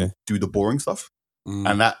the boring stuff.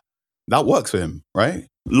 And that works for him, right?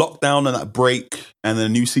 Lockdown and that break and then a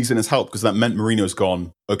new season has helped, because that meant Mourinho's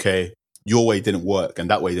gone, okay, your way didn't work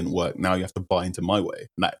and that way didn't work. Now you have to buy into my way.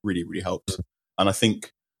 And that really, really helps. And I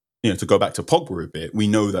think, to go back to Pogba a bit, we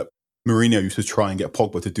know that Mourinho used to try and get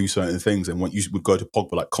Pogba to do certain things. And when you would go to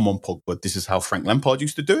Pogba, like, come on, Pogba, this is how Frank Lampard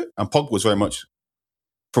used to do it. And Pogba was very much,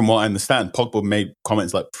 from what I understand, Pogba made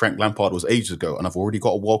comments like, Frank Lampard was ages ago and I've already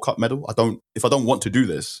got a World Cup medal. If I don't want to do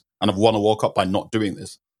this and I've won a World Cup by not doing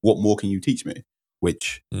this, what more can you teach me?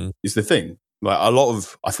 Which is the thing. Like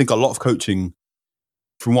I think a lot of coaching,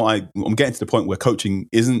 from what I'm getting to the point where coaching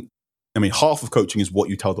isn't, half of coaching is what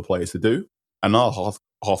you tell the players to do. And another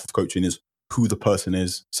half of coaching is who the person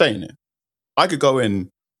is saying it. I could go in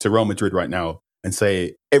to Real Madrid right now and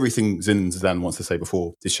say everything Zidane wants to say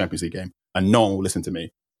before this Champions League game, and no one will listen to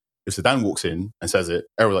me. If Zidane walks in and says it,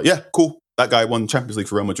 everyone's like, yeah, cool. That guy won Champions League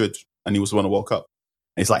for Real Madrid and he also won a World Cup.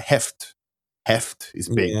 And it's like heft. Heft is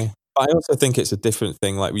big. Yeah. I also think it's a different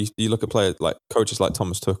thing. Like you look at players like coaches like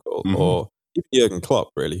Thomas Tuchel or even Jurgen Klopp,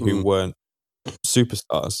 really, who weren't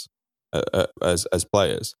superstars. as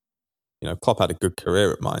players. You know, Klopp had a good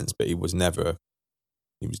career at Mainz, but he was never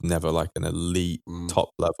like an elite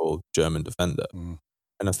top level German defender. And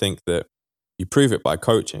I think that you prove it by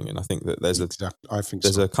coaching, and I think that there's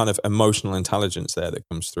a kind of emotional intelligence there that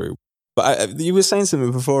comes through. But you were saying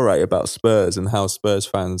something before, right, about Spurs and how Spurs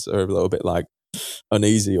fans are a little bit like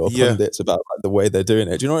uneasy or pundits about like, the way they're doing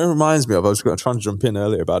it. Do you know what it reminds me of? I was trying to jump in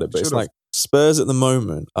earlier about it, but it's like Spurs at the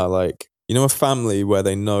moment are like, you know, a family where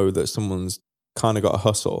they know that someone's kind of got a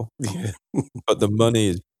hustle, but the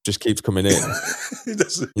money just keeps coming in.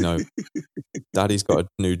 You know, daddy's got a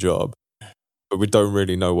new job, but we don't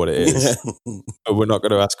really know what it is. But we're not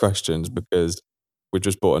going to ask questions because we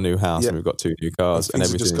just bought a new house and we've got 2 new cars and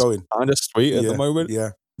everything's kind of sweet at the moment.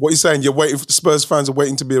 Yeah. What are you saying? You're waiting? Spurs fans are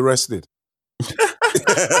waiting to be arrested.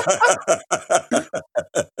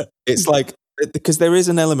 It's like, because there is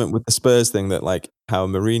an element with the Spurs thing that like how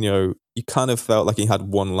Mourinho, you kind of felt like he had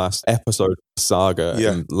one last episode saga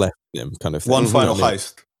and left him kind of thing. One final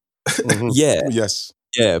heist. Yeah. Yes.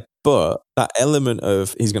 Yeah. But that element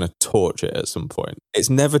of he's going to torch it at some point, it's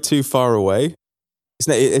never too far away.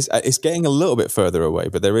 It's getting a little bit further away,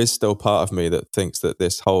 but there is still part of me that thinks that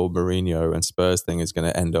this whole Mourinho and Spurs thing is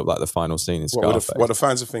going to end up like the final scene in Scarface. What the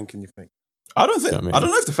fans are thinking, you think? I don't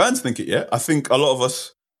know if the fans think it yet. I think a lot of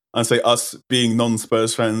us, and say us being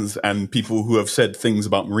non-Spurs fans and people who have said things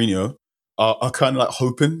about Mourinho, are kind of like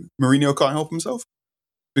hoping Mourinho can't help himself.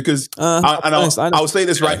 Because, I'll say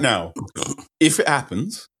this right now, if it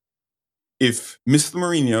happens, if Mr.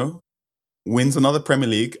 Mourinho wins another Premier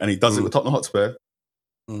League and he does it with Tottenham Hotspur,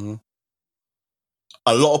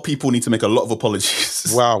 a lot of people need to make a lot of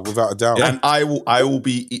apologies. Wow, without a doubt. And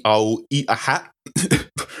I'll eat a hat.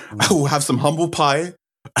 I will have some humble pie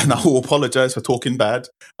and I will apologize for talking bad.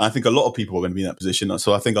 And I think a lot of people are going to be in that position.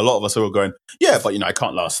 So I think a lot of us are going, but I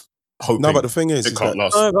can't last. No, but the thing is, it can't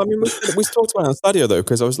last. I mean, we talked about it on Stadio though,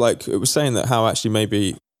 because I was like, it was saying that how actually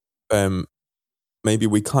maybe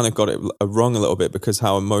we kind of got it wrong a little bit because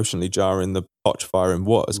how emotionally jarring the Poch firing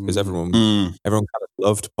was, because everyone kind of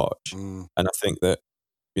loved Poch. And I think that,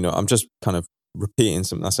 you know, I'm just kind of repeating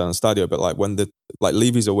something I said on Stadio, but like when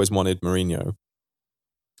Levy's always wanted Mourinho,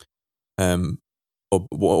 or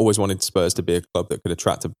always wanted Spurs to be a club that could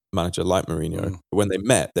attract a manager like Mourinho. But when they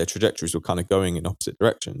met, their trajectories were kind of going in opposite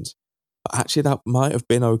directions. But actually, that might have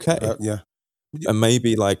been okay. And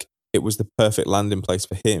maybe like it was the perfect landing place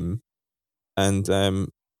for him. And,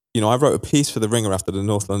 you know, I wrote a piece for The Ringer after the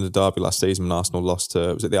North London derby last season when Arsenal lost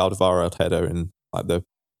to, was it the Alderweireld header in like the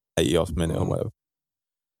 80th minute or whatever,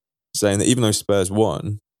 saying that even though Spurs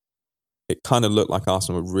won, it kind of looked like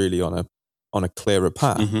Arsenal were really on a clearer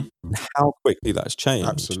path. And how quickly that's changed.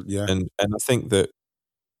 Absolutely, yeah. And I think that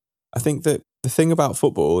the thing about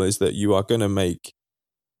football is that you are going to make,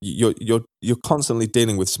 you're constantly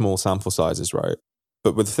dealing with small sample sizes, right?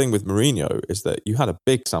 But the thing with Mourinho is that you had a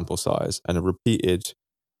big sample size and a repeated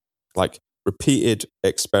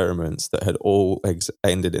experiments that had all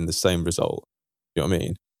ended in the same result. You know what I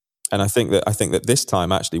mean? And I think that this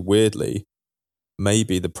time, actually, weirdly,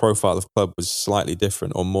 maybe the profile of club was slightly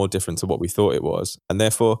different or more different to what we thought it was, and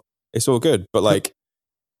therefore it's all good. But like,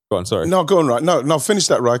 go on, sorry. No, go on, right. No, finish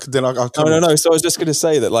that, right? Then I'll come No. So I was just going to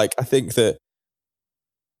say that, like, I think that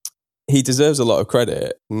he deserves a lot of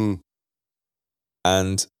credit.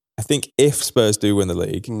 And I think if Spurs do win the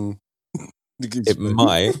league, it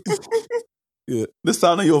might. The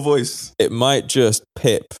sound of your voice. It might just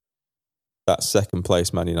pip that second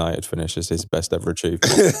place Man United finish as his best ever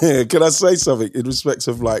achievement. Can I say something in respect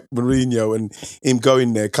of like Mourinho and him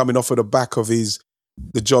going there, coming off of the back of the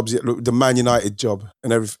jobs, the Man United job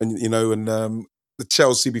and everything, you know, and the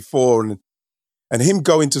Chelsea before, and him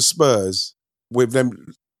going to Spurs with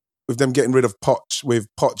them getting rid of Poch, with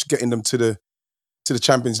Poch getting them to the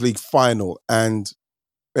Champions League final, and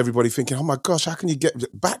everybody thinking, oh my gosh, how can you get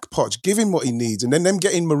back Poch? Give him what he needs. And then them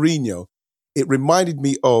getting Mourinho, it reminded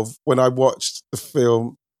me of when I watched the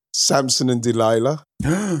film Samson and Delilah.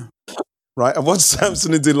 Right? I watched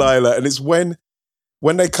Samson and Delilah, and it's when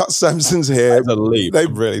they cut Samson's hair, they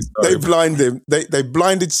blind him. They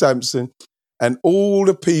blinded Samson, and all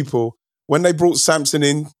the people, when they brought Samson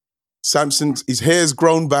in, his hair's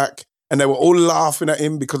grown back, and they were all laughing at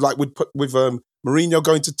him because, like, with Mourinho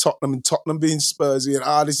going to Tottenham and Tottenham being Spursy,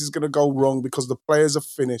 and this is going to go wrong because the players are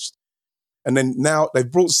finished. And then now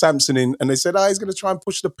they've brought Samson in, and they said, he's going to try and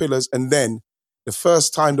push the pillars. And then the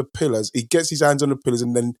first time the pillars, he gets his hands on the pillars,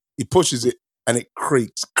 and then he pushes it, and it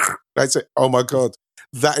creaks. I say, oh my God,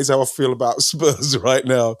 that is how I feel about Spurs right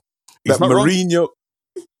now. That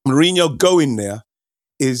Mourinho going there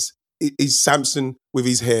is Samson with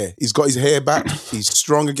his hair. He's got his hair back. He's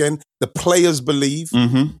strong again. The players believe.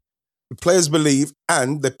 The players believe,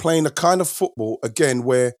 and they're playing a kind of football, again,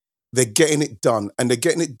 where they're getting it done. And they're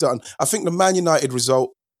getting it done. I think the Man United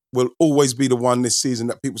result will always be the one this season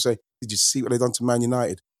that people say, did you see what they've done to Man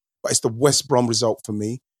United? But it's the West Brom result for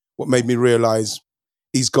me, what made me realise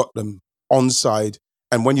he's got them onside.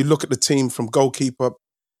 And when you look at the team from goalkeeper,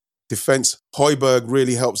 defence, Højbjerg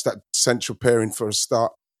really helps that central pairing for a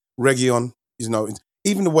start. Reguilon,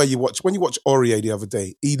 even the way when you watch Aurier the other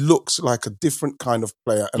day, he looks like a different kind of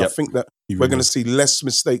player. And I think that we're going to see less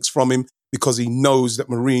mistakes from him because he knows that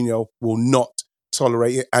Mourinho will not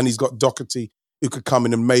tolerate it. And he's got Doherty who could come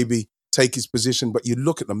in and maybe take his position. But you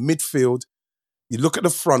look at the midfield, you look at the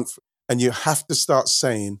front, and you have to start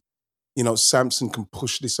saying, Samson can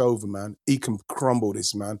push this over, man. He can crumble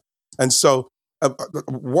this, man. And so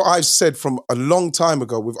what I've said from a long time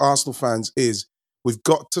ago with Arsenal fans is we've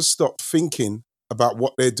got to stop thinking about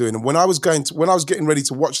what they're doing. And when I was getting ready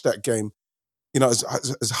to watch that game,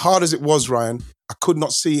 as hard as it was, Ryan, I could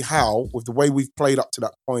not see how, with the way we've played up to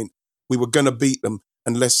that point, we were going to beat them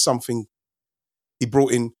unless he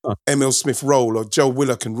brought in Emil Smith-Rowe or Joe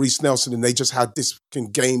Willock and Reece Nelson, and they just had this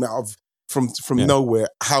game out of from nowhere,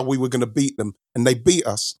 how we were going to beat them. And they beat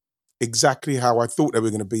us exactly how I thought they were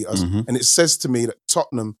going to beat us. Mm-hmm. And it says to me that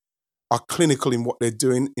Tottenham are clinical in what they're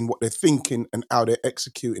doing, in what they're thinking, and how they're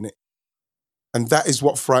executing it. And that is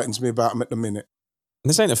what frightens me about them at the minute. And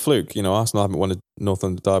this ain't a fluke. Arsenal haven't won a North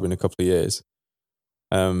London derby in a couple of years.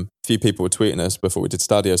 A few people were tweeting us before we did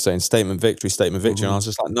Stadio saying statement victory. Mm-hmm. And I was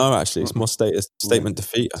just like, no, actually, it's more statement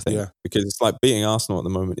defeat, I think. Yeah. Because it's like beating Arsenal at the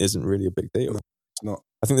moment isn't really a big deal. No, it's not.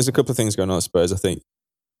 I think there's a couple of things going on at Spurs. I think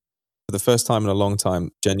for the first time in a long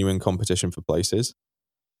time, genuine competition for places.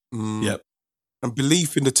 Yep. And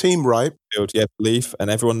belief in the team, right? Yeah, belief.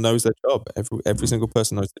 And everyone knows their job. Every single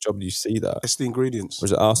person knows their job. And you see that. That's the ingredients.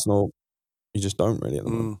 Whereas at Arsenal, you just don't really at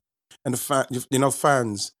the moment. And fans,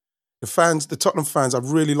 the Tottenham fans, I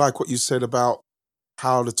really like what you said about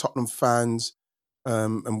how the Tottenham fans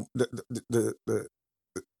and the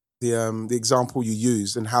example you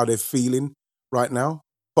used and how they're feeling right now.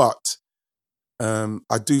 But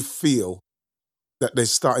I do feel that they're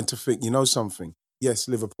starting to think, something? Yes,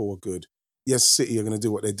 Liverpool are good. Yes, City are going to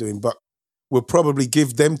do what they're doing. But we'll probably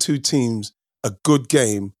give them two teams a good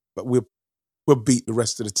game, but we'll beat the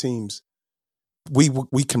rest of the teams.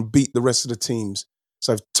 We can beat the rest of the teams.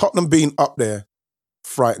 So Tottenham being up there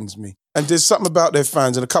frightens me. And there's something about their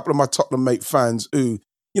fans, and a couple of my Tottenham mate fans who,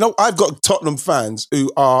 I've got Tottenham fans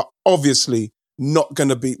who are obviously not going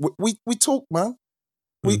to be. We talk, man.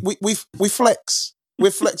 We flex. We're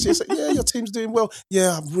flexing. It's like, yeah, your team's doing well.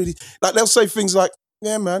 Yeah, I'm really like they'll say things like,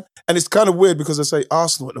 yeah, man. And it's kind of weird because they say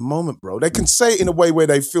Arsenal at the moment, bro. They can say it in a way where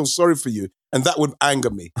they feel sorry for you, and that would anger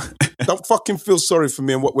me. Don't fucking feel sorry for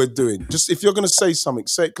me and what we're doing. Just if you're going to say something,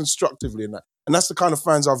 say it constructively and that. And that's the kind of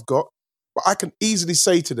fans I've got. But I can easily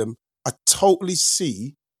say to them, I totally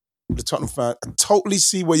see, the Tottenham fan, I totally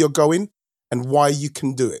see where you're going and why you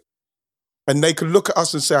can do it. And they can look at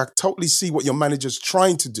us and say, I totally see what your manager's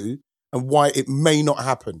trying to do and why it may not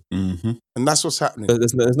happen. Mm-hmm. And that's what's happening.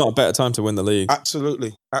 There's not a better time to win the league.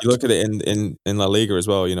 Absolutely. You look at it in La Liga as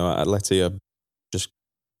well. Atleti are just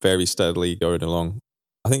very steadily going along.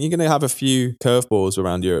 I think you're going to have a few curveballs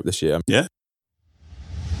around Europe this year. Yeah.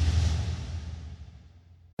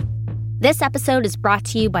 This episode is brought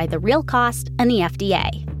to you by The Real Cost and the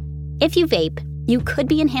FDA. If you vape, you could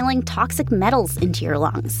be inhaling toxic metals into your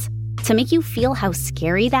lungs. To make you feel how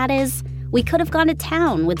scary that is, we could have gone to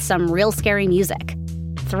town with some real scary music.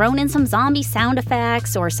 Thrown in some zombie sound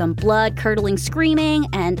effects or some blood-curdling screaming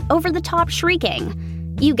and over-the-top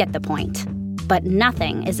shrieking. You get the point. But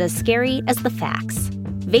nothing is as scary as the facts.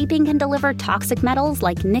 Vaping can deliver toxic metals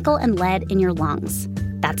like nickel and lead in your lungs.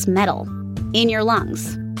 That's metal in your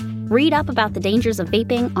lungs. Read up about the dangers of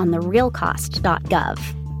vaping on therealcost.gov.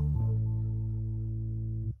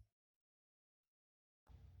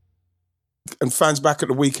 And fans back at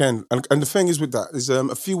the weekend. And the thing is with that is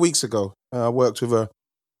a few weeks ago, I worked with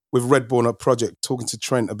Red Bull on a project talking to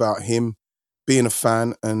Trent about him being a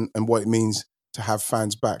fan and what it means to have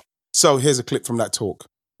fans back. So here's a clip from that talk.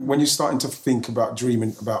 When you're starting to think about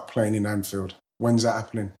dreaming about playing in Anfield, when's that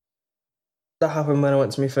happening? That happened when I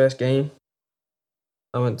went to my first game.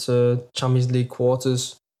 I went to Champions League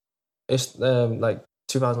quarters. It's like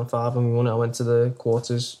 2005 when we won it. I went to the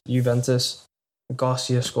quarters, Juventus.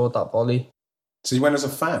 Garcia scored that volley. So you went as a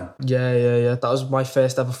fan? Yeah. That was my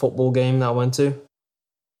first ever football game that I went to.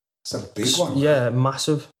 It's a big one. Yeah,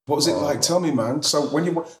 massive. What was it like? Tell me, man. So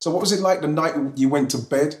what was it like the night you went to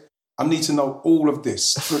bed? I need to know all of this.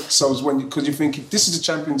 So because you think this is the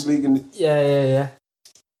Champions League and yeah.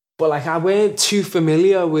 But like I weren't too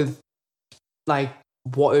familiar with like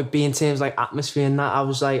what it would be in terms of like atmosphere and that. I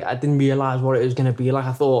was like, I didn't realise what it was going to be like.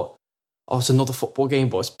 I thought, oh, it's another football game,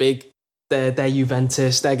 but it's big. They're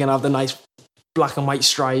Juventus. They're going to have the nice black and white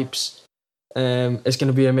stripes. It's going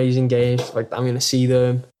to be an amazing game. Like, I'm going to see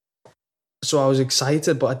them. So I was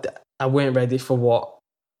excited, but I weren't ready for what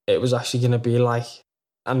it was actually going to be like.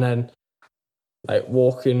 And then, like,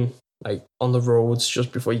 walking like on the roads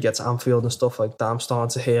just before you get to Anfield and stuff like that, I'm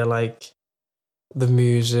starting to hear like the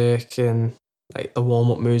music and like the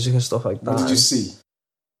warm-up music and stuff like that. What did you see?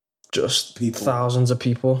 Just people. Thousands of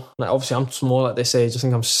people. Like, obviously I'm small at this age. I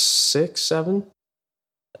think I'm 6, 7.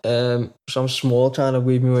 So I'm small, trying to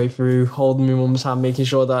weave my way through, holding my mum's hand, making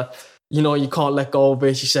sure that, you know, you can't let go of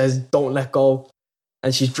it. She says, don't let go.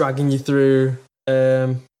 And she's dragging you through.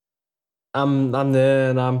 I'm there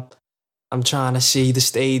and I'm trying to see the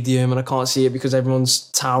stadium and I can't see it because everyone's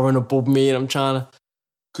towering above me and I'm trying to...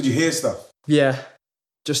 Could you hear stuff? Yeah.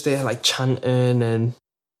 Just there like chanting and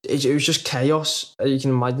it was just chaos. You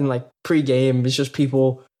can imagine, like, pre-game, it's just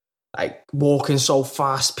people like walking so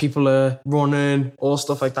fast, people are running, all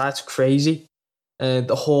stuff like that. It's crazy.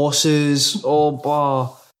 The horses, all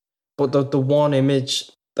bar. But the one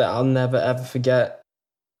image that I'll never ever forget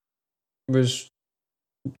was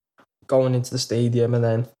going into the stadium and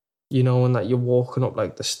then, you know, when that you're walking up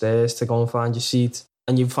like the stairs to go and find your seat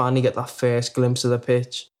and you finally get that first glimpse of the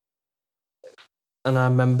pitch. And I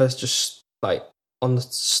remember just like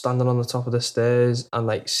standing on the top of the stairs and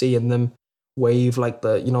like seeing them wave like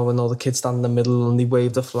the, you know, when all the kids stand in the middle and they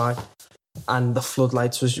wave the flag and the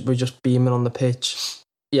floodlights were just beaming on the pitch.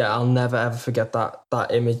 Yeah, I'll never ever forget that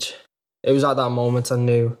image. It was at that moment I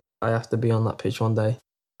knew I have to be on that pitch one day.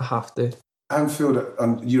 I have to. Anfield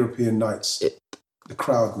on European nights, the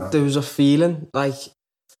crowd, man. There was a feeling like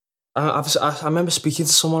I remember speaking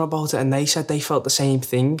to someone about it and they said they felt the same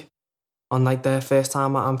thing on like their first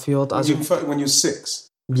time at Anfield. You felt it when you were 6?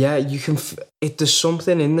 Yeah, you can. There's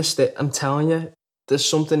something in the I'm telling you, there's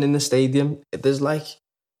something in the stadium. There's like,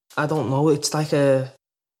 I don't know. It's like a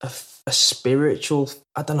spiritual.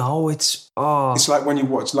 I don't know. It's like when you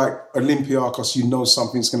watch like Olympiacos, you know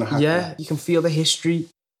something's going to happen. Yeah, you can feel the history.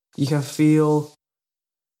 You can feel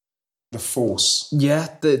the force. Yeah,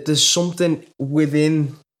 there's something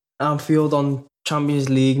within Anfield on Champions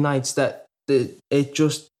League nights that there's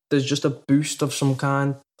just a boost of some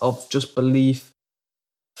kind of just belief,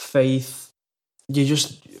 faith. You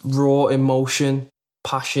just raw emotion,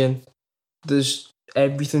 passion. There's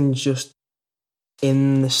everything just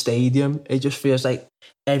in the stadium. It just feels like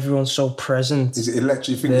everyone's so present. Is it electric?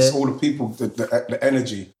 You think it's all the people, the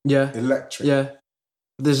energy? Yeah. Electric. Yeah.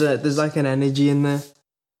 There's like an energy in there.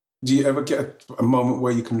 Do you ever get a moment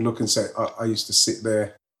where you can look and say, I used to sit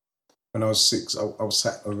there when I was 6, I was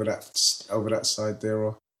sat over that side there,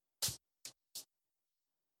 or...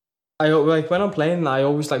 Like when I'm playing, I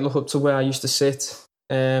always like look up to where I used to sit.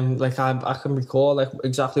 Like I can recall like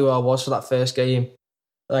exactly where I was for that first game.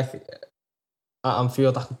 Like at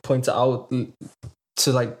Anfield, I can point it out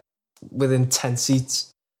to like within 10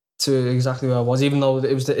 seats to exactly where I was. Even though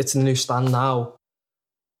it's a new stand now,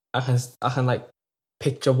 I can like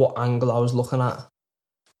picture what angle I was looking at,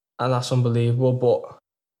 and that's unbelievable. But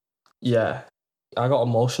yeah, I got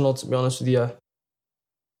emotional, to be honest with you.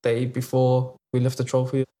 Day before we lift the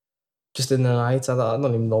trophy. Just in the night, I don't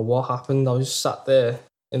even know what happened. I was just sat there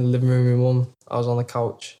in the living room with my mum. I was on the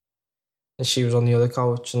couch and she was on the other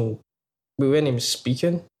couch and we weren't even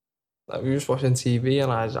speaking. Like, we were just watching TV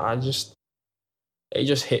and it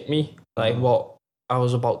just hit me, like what I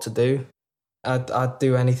was about to do. I'd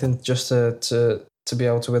do anything just to be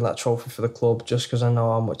able to win that trophy for the club, just because I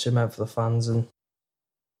know how much it meant for the fans, and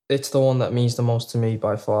it's the one that means the most to me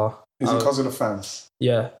by far. Is it because of the fans?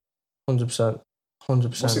 Yeah, 100%.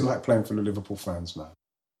 100%. What's it like playing for the Liverpool fans, man?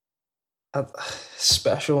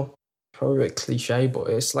 Special. Probably a bit cliche, but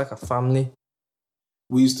it's like a family.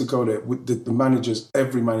 We used to go there with the managers,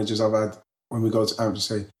 every managers I've had, when we go to Amp, to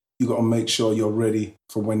say, you got to make sure you're ready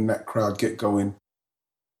for when that crowd get going.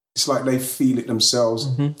 It's like they feel it themselves.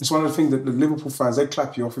 Mm-hmm. It's one of the things that the Liverpool fans, they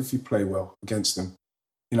clap you off if you play well against them.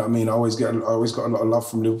 You know what I mean? I always got a lot of love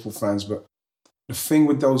from Liverpool fans, but the thing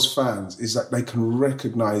with those fans is that they can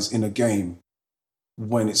recognise in a game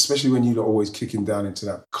especially when you're always kicking down into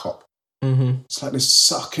that cop. Mm-hmm. It's like they're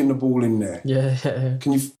sucking the ball in there. Yeah.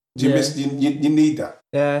 Do you miss? You need that.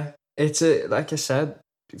 Yeah, it's like I said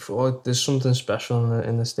before. There's something special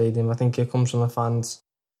in the stadium. I think it comes from the fans,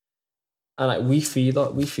 and like we feed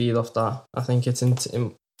off that. I think it's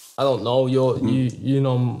in I don't know. You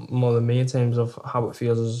know more than me in terms of how it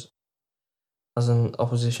feels as an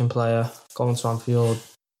opposition player going to Anfield,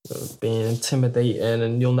 being intimidating,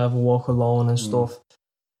 and you'll never walk alone and stuff.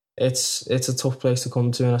 it's a tough place to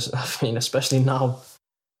come to, and I mean, especially now.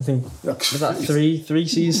 I think is that three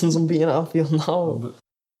seasons unbeaten at Anfield now.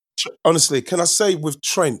 Honestly, can I say with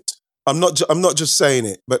Trent, I'm not just saying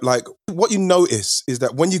it, but like what you notice is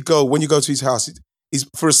that when you go to his house, he's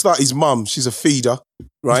for a start, his mum, she's a feeder,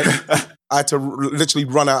 right? I had to literally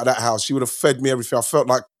run out of that house. She would have fed me everything. I felt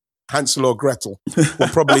like Hansel or Gretel, or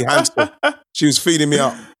probably Hansel. She was feeding me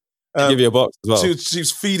up. Give you a box as well. She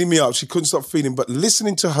was feeding me up. She couldn't stop feeding. But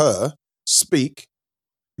listening to her speak,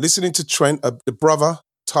 listening to Trent, the brother,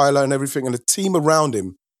 Tyler and everything, and the team around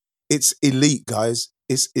him, it's elite, guys.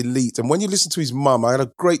 It's elite. And when you listen to his mum, I had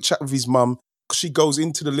a great chat with his mum. She goes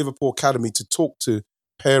into the Liverpool Academy to talk to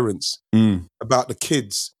parents about the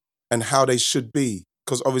kids and how they should be.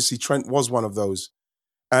 Because obviously Trent was one of those.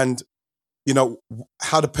 And, you know,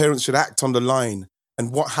 how the parents should act on the line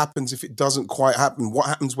and what happens if it doesn't quite happen. What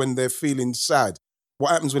happens when they're feeling sad?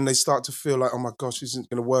 What happens when they start to feel like, oh my gosh, this isn't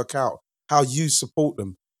going to work out? How you support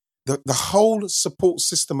them. The whole support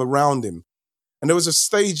system around him. And there was a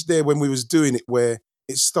stage there when we was doing it where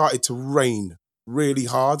it started to rain really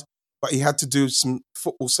hard, but he had to do some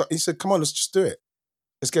football. So he said, come on, let's just do it.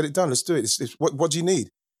 Let's get it done. Let's do it. What do you need?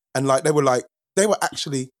 And they were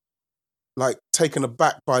actually like taken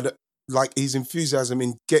aback by his enthusiasm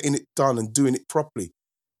in getting it done and doing it properly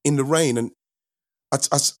in the rain. And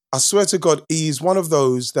I swear to God, he is one of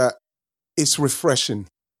those that it's refreshing.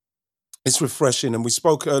 It's refreshing. And we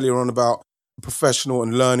spoke earlier on about professional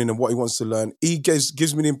and learning and what he wants to learn. He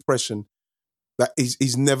gives me the impression that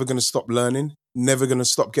he's never going to stop learning, never going to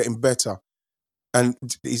stop getting better. And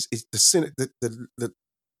the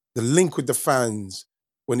link with the fans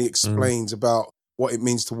when he explains about what it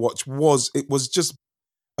means to watch was just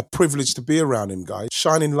a privilege to be around him, guys.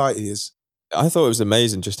 Shining light he is. I thought it was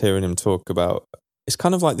amazing just hearing him talk about, it's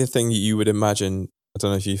kind of like the thing you would imagine, I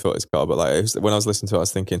don't know if you thought it's Carl, but when I was listening to it, I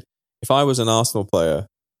was thinking, if I was an Arsenal player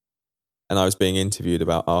and I was being interviewed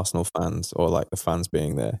about Arsenal fans or like the fans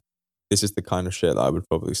being there, this is the kind of shit that I would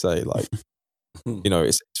probably say. Like, you know,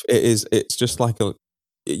 it's just like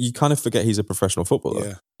you kind of forget he's a professional footballer.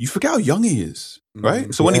 Yeah. You forget how young he is,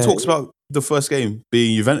 right? So when he talks about the first game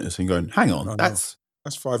being Juventus and going, hang on, that's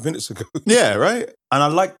 5 minutes ago. Yeah, right? And I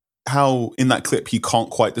like how in that clip he can't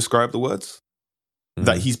quite describe the words.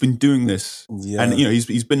 That he's been doing this, and you know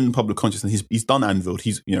he's been in public consciousness. He's done Anfield.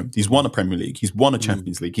 He's won a Premier League. He's won a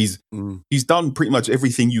Champions League. He's done pretty much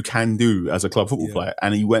everything you can do as a club football player.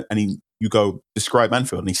 And you go describe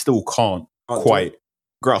Anfield, and he still can't quite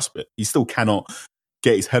grasp it. He still cannot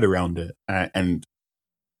get his head around it. And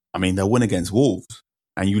I mean, they'll win against Wolves,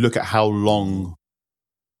 and you look at how long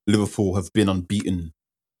Liverpool have been unbeaten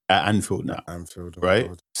at Anfield now. Right?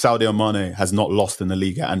 Sadio Mane has not lost in the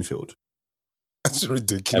league at Anfield. That's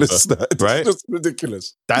ridiculous. Right? That's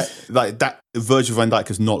ridiculous. That Virgil van Dijk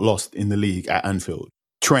has not lost in the league at Anfield.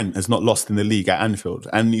 Trent has not lost in the league at Anfield.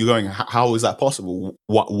 And you're going, how is that possible?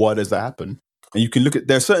 Why does that happen? And you can look at,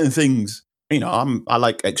 there are certain things, you know, I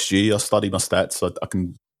like XG. I study my stats. So I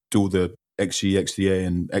can do all the XG, XDA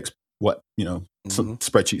and some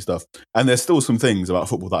spreadsheet stuff. And there's still some things about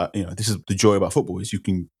football that, you know, this is the joy about football is you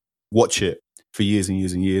can watch it for years and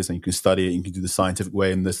years and years and you can study it and you can do the scientific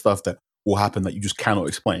way and there's stuff that will happen that you just cannot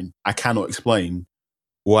explain. I cannot explain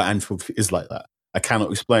why Anfield is like that. I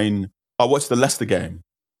cannot explain. I watched the Leicester game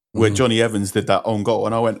where Johnny Evans did that own goal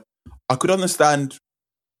and I went, I could understand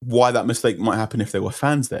why that mistake might happen if there were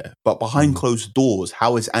fans there. But behind closed doors,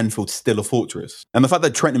 how is Anfield still a fortress? And the fact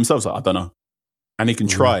that Trent himself's like, I don't know. And he can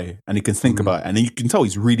try and he can think about it. And you can tell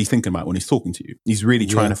he's really thinking about it when he's talking to you. He's really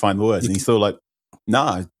trying to find the words. And he's still like,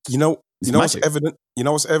 nah. You know what's evident? You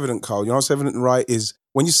know what's evident, Carl? You know what's evident, right, is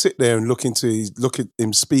when you sit there and look at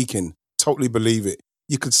him speaking, totally believe it.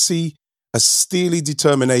 You could see a steely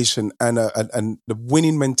determination and the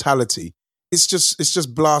winning mentality. It's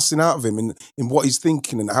just blasting out of him in what he's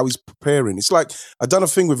thinking and how he's preparing. It's like I done a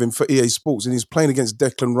thing with him for EA Sports, and he's playing against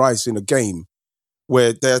Declan Rice in a game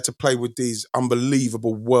where they had to play with these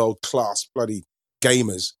unbelievable world-class bloody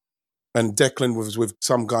gamers, and Declan was with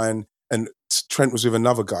some guy and Trent was with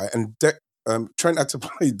another guy, and Trent had to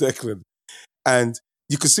play Declan, and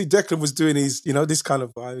you could see Declan was doing his, you know, this kind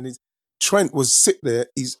of vibe, and Trent was sit there,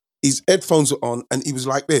 his headphones were on, and he was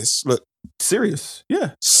like this, look. Serious.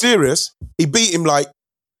 Yeah. Serious. He beat him like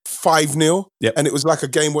 5-0, and it was like a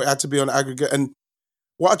game where it had to be on aggregate, and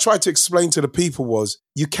what I tried to explain to the people was,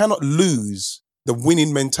 you cannot lose the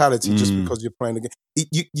winning mentality just because you're playing the game.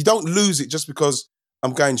 You don't lose it just because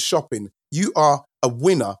I'm going shopping. You are a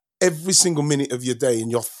winner every single minute of your day and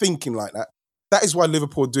you're thinking like that. That is why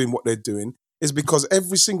Liverpool are doing what they're doing, is because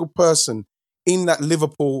every single person in that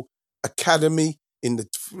Liverpool academy, in the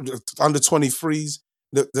under 23s,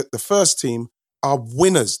 the first team are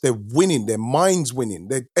winners. They're winning. Their mind's winning.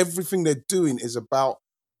 Everything they're doing is about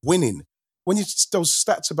winning. When those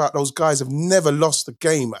stats about those guys have never lost a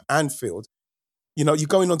game at Anfield, you know, you're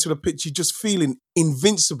going onto the pitch, you're just feeling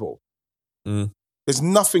invincible. There's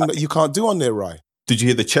nothing that you can't do on there, Rye. Did you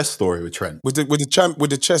hear the chess story with Trent? With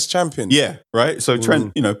the chess champion? Yeah, right. So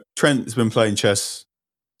Trent, you know, Trent's been playing chess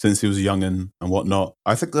since he was a young'un and whatnot.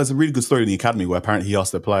 I think there's a really good story in the academy where apparently he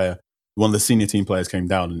asked the player, one of the senior team players came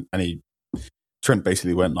down and Trent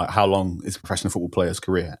basically went like, how long is a professional football player's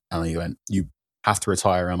career? And he went, you have to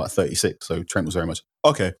retire around about 36. So Trent was very much,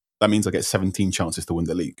 okay, that means I get 17 chances to win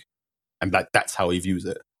the league. And that's how he views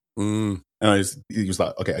it. And he was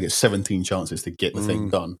like, okay, I get 17 chances to get the thing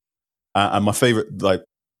done. And my favorite, like,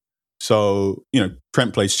 so, you know,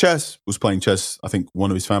 Trent was playing chess. I think one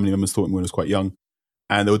of his family members taught him when he was quite young.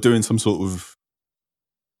 And they were doing some sort of,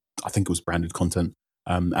 I think it was branded content.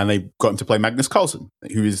 And they got him to play Magnus Carlsen,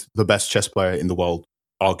 who is the best chess player in the world,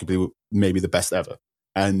 arguably maybe the best ever.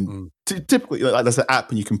 And typically, like, there's an app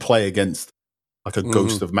and you can play against like a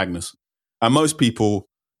ghost of Magnus. And most people,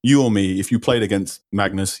 you or me, if you played against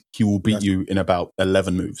Magnus, he will beat you in about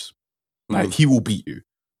 11 moves. Like, he will beat you.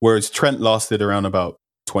 Whereas Trent lasted around about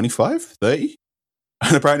 25, 30.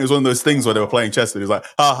 And apparently it was one of those things where they were playing chess and he was like,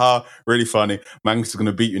 haha, really funny. Magnus is going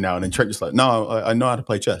to beat you now. And then Trent just like, no, I know how to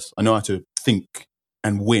play chess. I know how to think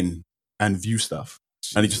and win and view stuff.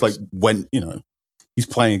 And he just like went, you know, he's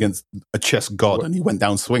playing against a chess god and he went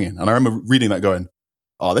down swinging. And I remember reading that going,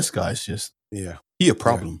 oh, this guy's just, he a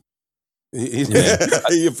problem. He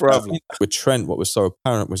a problem. With Trent, what was so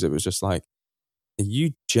apparent was it was just like,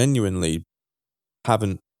 you genuinely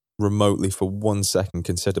haven't remotely for 1 second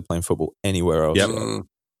considered playing football anywhere else.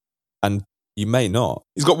 And you may not.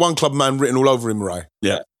 He's got one club man written all over him, right?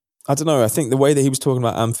 Yeah. I don't know. I think the way that he was talking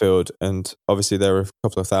about Anfield, and obviously there were a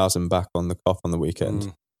couple of thousand back on the Kop on the weekend.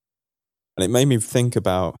 And it made me think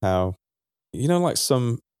about how, you know, like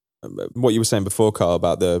what you were saying before, Carl,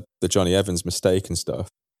 about the Johnny Evans mistake and stuff,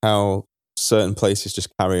 how certain places just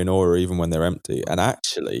carry an aura even when they're empty. And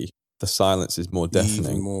actually, the silence is more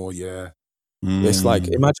deafening. Even more, yeah. It's like,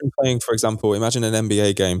 imagine playing, for example, imagine an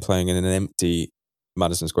NBA game playing in an empty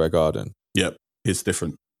Madison Square Garden. Yep, it's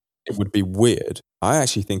different. It would be weird. I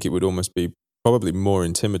actually think it would almost be probably more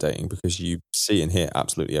intimidating because you see and hear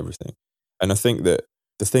absolutely everything. And I think that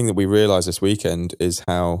the thing that we realized this weekend is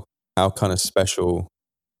how kind of special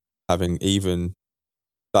having even.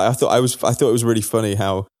 Like, I thought it was really funny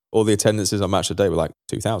how all the attendances on Match of the Day were like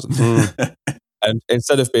 2,000. And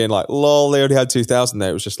instead of being like, lol, they only had 2,000 there,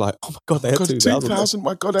 it was just like, oh my God, they had 2,000.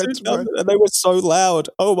 My God, 2,000. And they were so loud.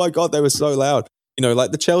 Oh my God, they were so loud. You know,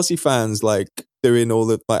 like the Chelsea fans, like doing all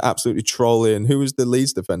the, like absolutely trolling. Who was the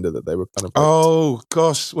Leeds defender that they were kind of like, oh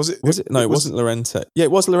gosh, was it? No, it wasn't Llorente. Yeah,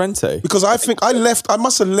 it was Llorente. Because I think I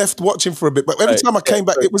must have left watching for a bit, but every time I came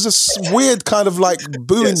back, it was a weird kind of like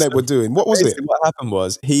booing they were doing. What was it? What happened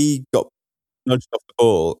was he got nudged off the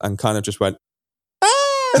ball and kind of just went,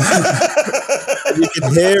 you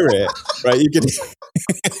could hear it, right? You could,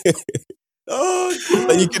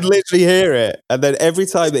 you could literally hear it. And then every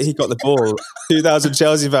time that he got the ball, 2,000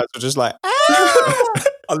 Chelsea fans were just like,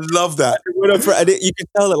 I love that. And you could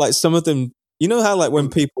tell that, like, some of them, you know how, like, when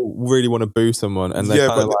people really want to boo someone and they're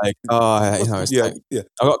kind of like, oh, you know, it's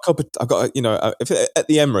I've got, you know, if at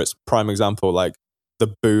the Emirates, prime example, like,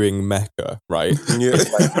 the booing mecca, right? Yeah.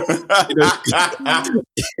 Like, you know,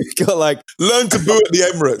 you got like, learn to boo at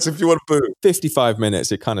the Emirates if you want to boo. 55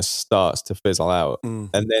 minutes, it kind of starts to fizzle out. And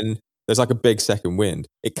then there's like a big second wind.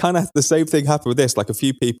 It kind of, the same thing happened with this. Like, a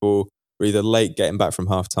few people were either late getting back from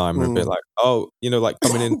half time and a bit like, oh, you know, like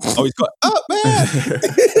coming in, oh, he's got, oh, man.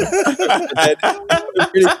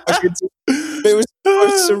 It was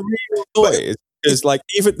a surreal noise. Because, like,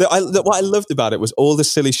 even what I loved about it was all the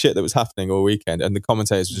silly shit that was happening all weekend, and the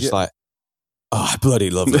commentators were just like, "Oh, I bloody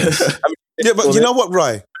love this." I mean, yeah, but you know what,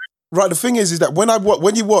 Rye? Right, the thing is that when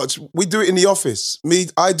you watch, we do it in the office.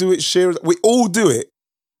 I do it. Shearer, we all do it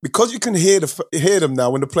because you can hear them now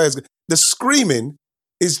when the players. The screaming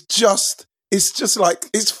is just. It's just like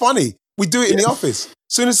it's funny. We do it in the office. As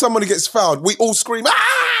soon as somebody gets fouled, we all scream.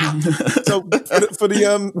 Ah! So for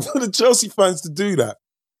the Chelsea fans to do that,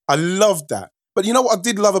 I love that. But you know what I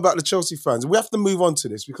did love about the Chelsea fans? We have to move on to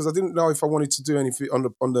this because I didn't know if I wanted to do anything on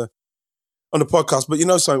the podcast. But you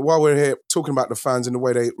know, so while we're here talking about the fans and the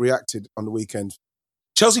way they reacted on the weekend,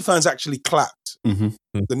 Chelsea fans actually clapped the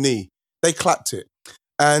knee. They clapped it.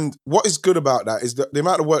 And what is good about that is that the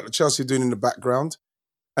amount of work that Chelsea are doing in the background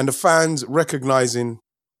and the fans recognising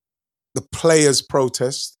the players'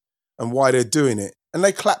 protest and why they're doing it. And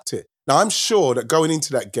they clapped it. Now, I'm sure that going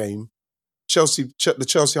into that game, the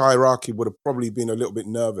Chelsea hierarchy would have probably been a little bit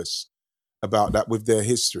nervous about that with their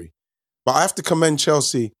history. But I have to commend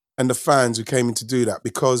Chelsea and the fans who came in to do that,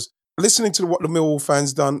 because listening to what the Millwall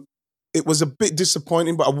fans done, it was a bit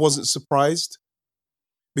disappointing, but I wasn't surprised,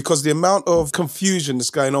 because the amount of confusion that's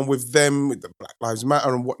going on with them, with the Black Lives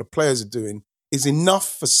Matter and what the players are doing, is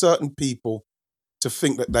enough for certain people to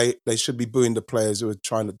think that they should be booing the players who are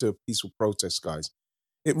trying to do a peaceful protest, guys.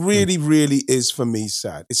 It really, really is, for me,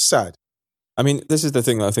 sad. It's sad. I mean, this is the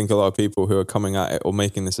thing that I think a lot of people who are coming at it or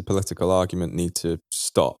making this a political argument need to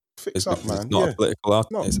stop. Fix up, man. It's not a political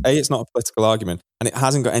argument. It's not a political argument, and it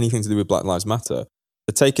hasn't got anything to do with Black Lives Matter.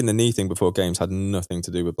 The taking the knee thing before games had nothing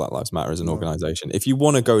to do with Black Lives Matter as an organisation. If you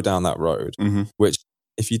want to go down that road, which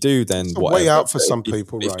if you do, then it's a way out for some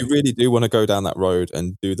people, if right? you really do want to go down that road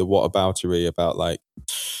and do the whataboutery about like,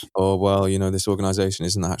 oh, well, you know, this organisation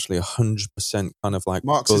isn't actually 100% kind of like...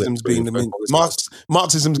 Marxism's being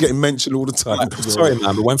Marxism's getting mentioned all the time. Like, sorry,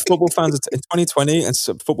 man, but when football fans are in 2020 and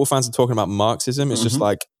football fans are talking about Marxism, it's just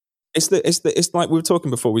like, it's like we were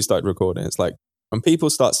talking before we started recording. It's like when people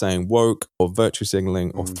start saying woke or virtue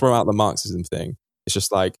signaling or throw out the Marxism thing, it's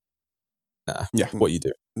just like, nah, what you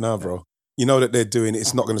do? No, bro. You know that they're doing it.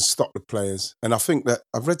 It's not going to stop the players. And I think that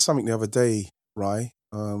I've read something the other day, Rye,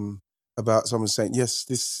 about someone saying, yes,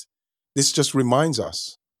 this just reminds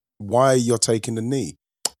us why you're taking the knee.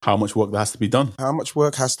 How much work there has to be done. How much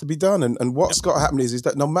work has to be done. And what's got to happen is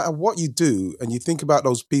that no matter what you do, and you think about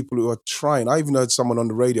those people who are trying, I even heard someone on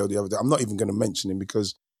the radio the other day, I'm not even going to mention him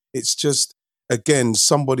because it's just, again,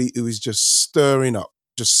 somebody who is just stirring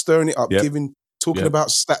it up, talking about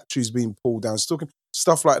statues being pulled down,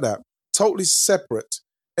 stuff like that. Totally separate.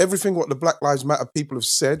 Everything what the Black Lives Matter people have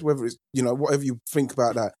said, whether it's, you know, whatever you think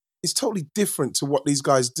about that, it's totally different to what these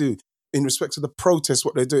guys do in respect to the protests,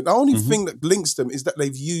 what they're doing. The only thing that links them is that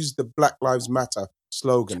they've used the Black Lives Matter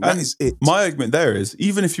slogan. That is it. My argument there is,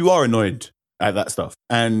 even if you are annoyed at that stuff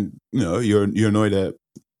and, you know, you're annoyed at,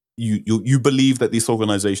 you believe that this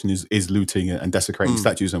organization is looting and desecrating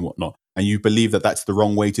statues and whatnot, and you believe that that's the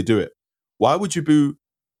wrong way to do it, why would you boo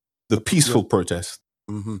the peaceful protest?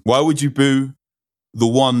 Why would you boo the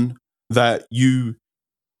one that you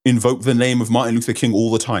invoke the name of Martin Luther King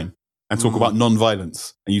all the time and talk about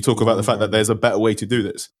non-violence, and you talk about the fact that there's a better way to do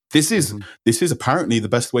this? This is apparently the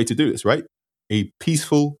best way to do this, right? A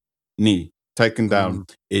peaceful knee taken down.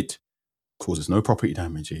 It causes no property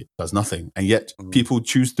damage. It does nothing. And yet people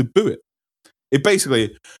choose to boo it. It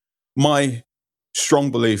basically, my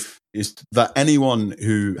strong belief is that anyone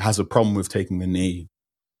who has a problem with taking the knee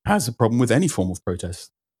has a problem with any form of protest.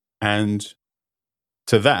 And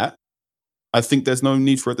to that, I think there's no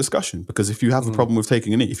need for a discussion, because if you have a problem with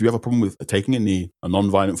taking a knee, if you have a problem with taking a knee, a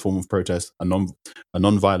non-violent form of protest, a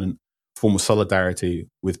non-violent form of solidarity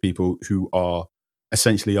with people who are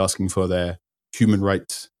essentially asking for their human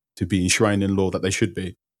rights to be enshrined in law that they should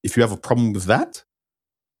be, if you have a problem with that,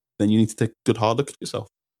 then you need to take a good hard look at yourself.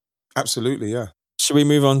 Absolutely, yeah. Should we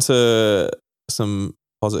move on to some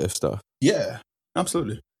positive stuff? Yeah,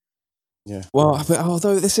 absolutely. Yeah. Well,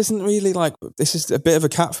 although this isn't really like, this is a bit of a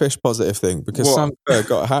catfish positive thing, because Sam Kerr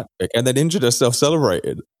got a hat trick and then injured herself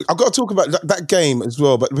celebrated. I've got to talk about that game as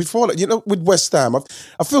well. But before that, you know, with West Ham,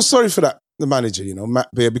 I feel sorry for the manager, you know, Matt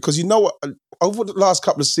Beer, because you know what, over the last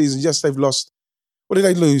couple of seasons, yes, they've lost. What did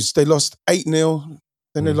they lose? They lost 8-0,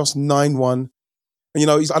 then they lost 9-1. And, you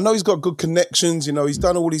know, I know he's got good connections, you know, he's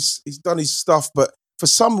done his stuff, but for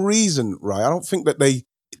some reason, right, I don't think that they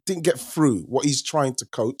didn't get through what he's trying to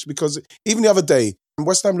coach, because even the other day,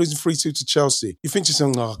 West Ham losing 3-2 to Chelsea, you think you're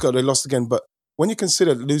saying, oh God, they lost again. But when you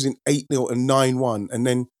consider losing 8-0 and 9-1, and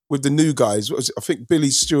then with the new guys, I think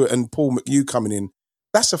Billy Stewart and Paul McHugh coming in,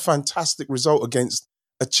 that's a fantastic result against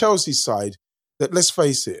a Chelsea side that, let's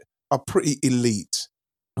face it, are pretty elite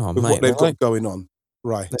with what they've got going on.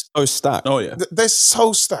 Right. They're so stacked. Oh, yeah. They're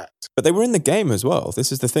so stacked. But they were in the game as well.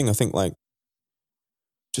 This is the thing, I think, like,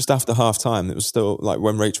 just after half time, it was still like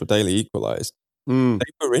when Rachel Daly equalised, they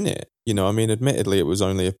were in it. You know, I mean, admittedly, it was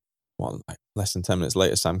only less than 10 minutes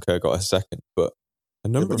later, Sam Kerr got a second, but a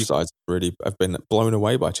number of sides really have been blown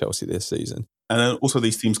away by Chelsea this season. And then also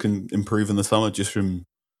these teams can improve in the summer, just from,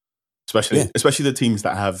 especially the teams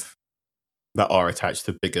that are attached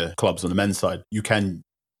to bigger clubs on the men's side. You can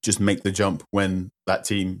just make the jump when that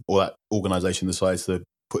team or that organisation decides to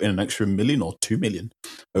put in an extra $1 million or $2 million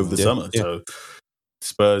over the summer. Yeah. So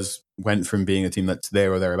Spurs went from being a team that's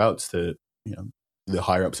there or thereabouts to, you know, the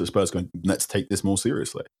higher ups at Spurs going, let's take this more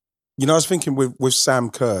seriously. You know, I was thinking with Sam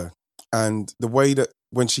Kerr, and the way that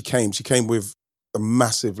when she came with a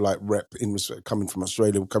massive like rep in coming from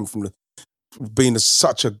Australia, coming from being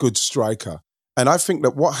such a good striker. And I think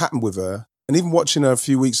that what happened with her And even watching her a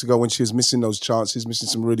few weeks ago when she was missing those chances, missing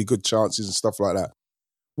some really good chances and stuff like that.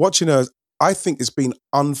 Watching her, I think it's been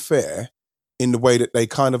unfair in the way that they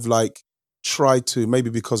kind of like try to, maybe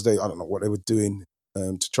because I don't know what they were doing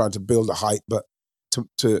to try to build a hype, but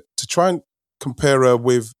to try and compare her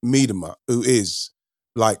with Miedema, who is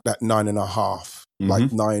like that 9.5,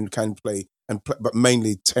 like 9 can play, but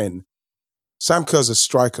mainly 10. Sam Kerr's a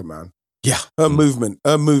striker, man. Yeah. Her movement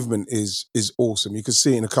is awesome. You can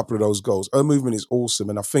see it in a couple of those goals. Her movement is awesome.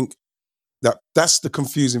 And I think that's the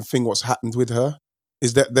confusing thing what's happened with her,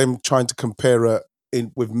 is that them trying to compare her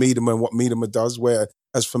with Miedema and what Miedema does, whereas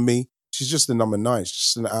for me, she's just the number 9. She's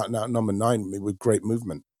just an out-and-out number 9 with great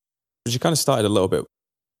movement. She kind of started a little bit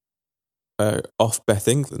off Beth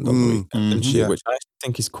England on the weekend, didn't she? Yeah. Which I actually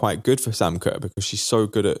think is quite good for Sam Kerr because she's so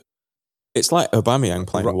good at... It's like Aubameyang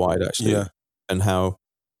playing wide, actually, and how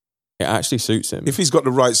it actually suits him. If he's got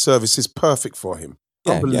the right service, it's perfect for him.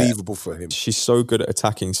 Unbelievable for him. She's so good at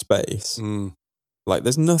attacking space. Like,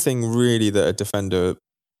 there's nothing really that a defender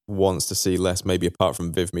wants to see less, maybe apart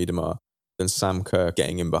from Viv Miedema, than Sam Kerr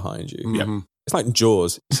getting in behind you. It's like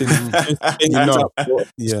Jaws.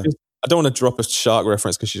 I don't want to drop a shark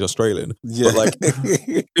reference because she's Australian, but like, as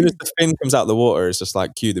soon as the fin comes out of the water, it's just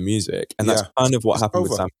like cue the music, and that's kind of what happened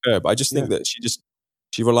with Sam Kerr. But I just think that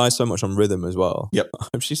she relies so much on rhythm as well. Yep, I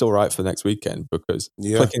hope she's all right for next weekend because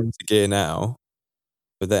clicking into gear now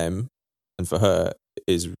for them and for her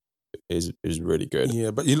is really good. Yeah,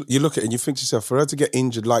 but you look at it and you think to yourself, for her to get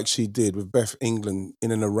injured like she did with Beth England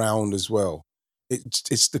in and around as well,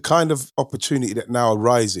 it's the kind of opportunity that now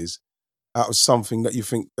arises out of something that you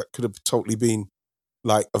think that could have totally been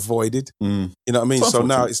like avoided. You know what I mean? So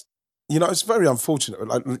now it's very unfortunate.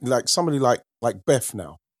 Like somebody like Beth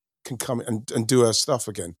now can come and do her stuff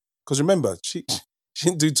again. Because remember, she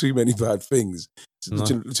didn't do too many bad things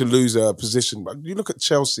to lose her position. But you look at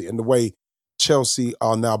Chelsea and the way Chelsea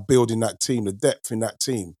are now building that team, the depth in that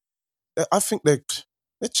team. I think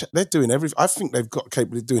they're doing everything. I think they've got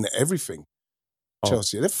capable of doing everything.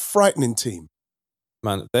 Chelsea, they're a frightening team.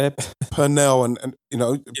 Man, they're Purnell and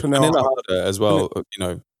Purnell harder as well.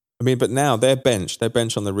 I mean, but now their bench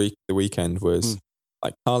on the weekend was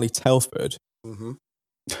like Carly Telford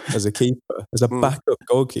as a keeper, as a backup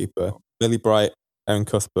goalkeeper, Millie Bright, Erin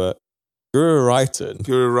Cuthbert, Guru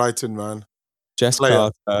Wrighton, man, Jess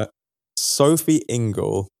Carter, Sophie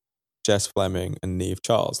Ingle, Jess Fleming, and Niamh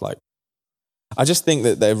Charles. Like, I just think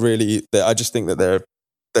that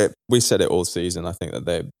we said it all season. I think that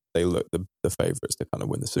they look the favourites to kind of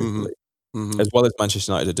win the Super League, as well as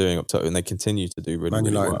Manchester United are doing up to, and they continue to do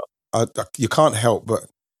really well. You can't help but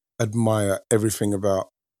admire everything about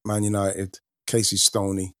Man United. Casey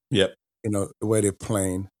Stoney, the way they're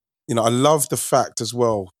playing. I love the fact as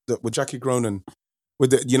well that with Jackie Groenen,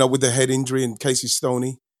 with the head injury and Casey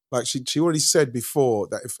Stoney, like she already said before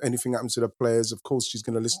that if anything happens to the players, of course she's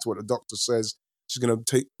going to listen to what the doctor says. She's going to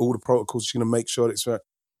take all the protocols. She's going to make sure that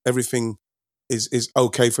everything is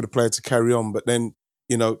okay for the player to carry on. But then,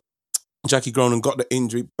 Jackie Groenen got the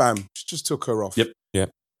injury, bam, she just took her off. Yep.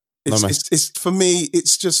 It's for me,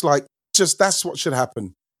 it's just that's what should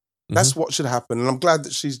happen. That's what should happen. And I'm glad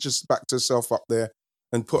that she's just backed herself up there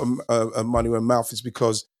and put her money where her mouth is,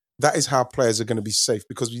 because that is how players are going to be safe,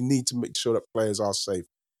 because we need to make sure that players are safe.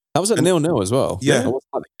 That was at 0-0 as well. Yeah.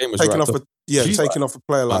 The game was taking off a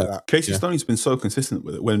player like that. Casey Stoney's been so consistent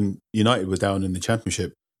with it. When United were down in the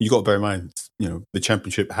Championship, you got to bear in mind, the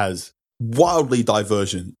Championship has wildly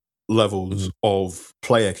divergent levels of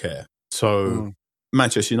player care. So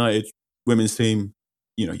Manchester United women's team,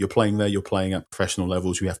 you're playing there, you're playing at professional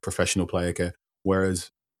levels, you have professional player care. Whereas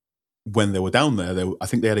when they were down there, I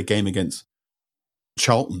think they had a game against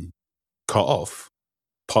Charlton cut off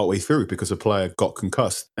partway through because a player got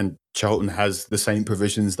concussed, and Charlton has the same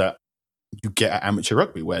provisions that you get at amateur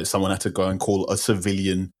rugby, where someone had to go and call a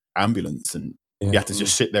civilian ambulance, and you have to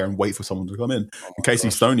just sit there and wait for someone to come in. And Casey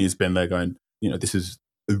Stoney has been there going, this is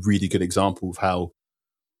a really good example of how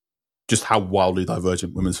wildly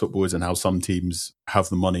divergent women's football is, and how some teams have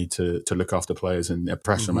the money to look after players in their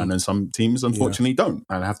professional man, and some teams unfortunately don't,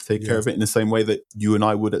 and have to take care of it in the same way that you and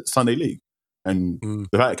I would at Sunday League. And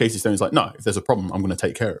the fact that Casey Stoney's like, no, if there's a problem, I'm going to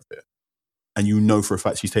take care of it. And for a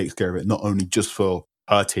fact she takes care of it, not only just for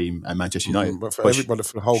her team at Manchester United, but for everybody,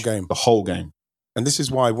 for the whole game. The whole game. And this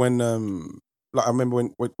is why when, I remember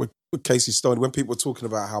when with Casey Stoney, when people were talking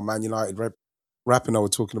about how Man United, Rapinoe were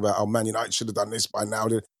talking about how Man United should have done this by now.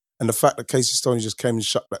 And the fact that Casey Stoney just came and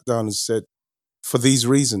shut that down and said, for these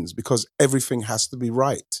reasons, because everything has to be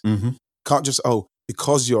right. Can't just,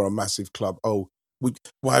 because you're a massive club,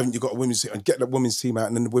 why haven't you got a women's team? And get the women's team out,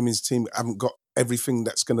 and then the women's team haven't got everything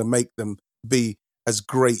that's going to make them be as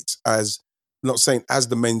great as not saying as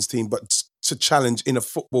the men's team, but to challenge in a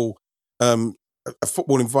football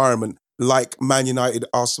environment like Man United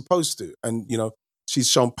are supposed to. And, you know, she's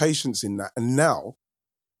shown patience in that. And now,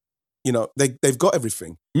 you know, they've got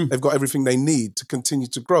everything. They've got everything they need to continue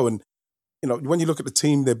to grow. And, you know, when you look at the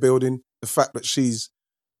team they're building, the fact that she's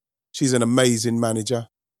an amazing manager,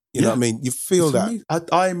 you know what I mean? You feel it's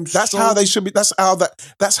that. That's how they should be.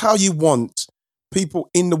 That's how you want people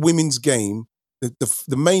in the women's game,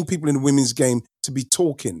 the main people in the women's game to be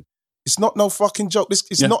talking. It's not no fucking joke.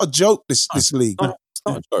 It's not a joke, this league. No, it's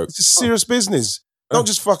not a joke. It's a serious business. Don't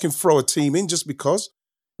just fucking throw a team in just because.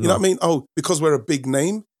 You know what I mean? Oh, because we're a big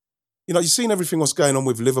name. You know, you've seen everything what's going on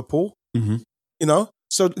with Liverpool. You know?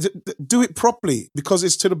 So do it properly because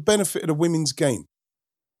it's to the benefit of the women's game.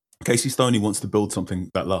 Casey Stoney wants to build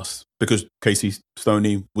something that lasts because Casey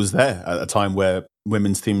Stoney was there at a time where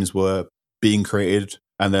women's teams were being created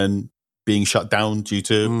and then being shut down due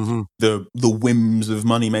to the whims of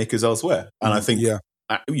moneymakers elsewhere. And I think,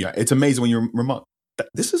 it's amazing when you remark that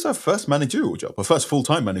this is her first managerial job, her first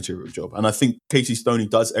full-time managerial job. And I think Casey Stoney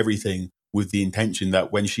does everything with the intention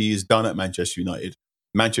that when she is done at Manchester United's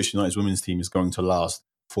women's team is going to last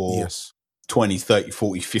for 20, 30,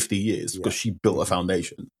 40, 50 years because she built a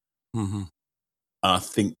foundation. And I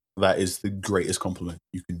think that is the greatest compliment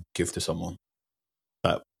you can give to someone.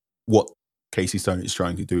 That what Casey Stoney is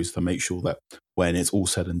trying to do is to make sure that when it's all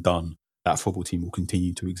said and done, that football team will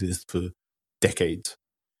continue to exist for decades.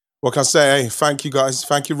 What can I say? Hey, thank you guys.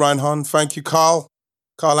 Thank you, Ryan Hahn. Thank you, Carl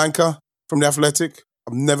Anker from The Athletic.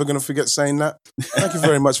 I'm never going to forget saying that. Thank you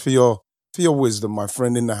very much for your wisdom, my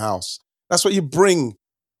friend, in the house. That's what you bring.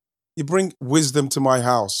 You bring wisdom to my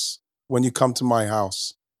house when you come to my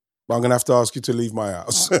house. But I'm going to have to ask you to leave my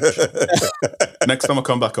house. Next time I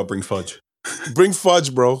come back, I'll bring fudge. Bring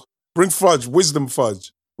fudge, bro. Bring fudge. Wisdom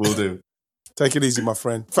fudge. Will do. Take it easy, my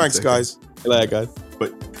friend. Thanks, guys. Later, guys.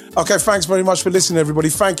 But okay, thanks very much for listening, everybody.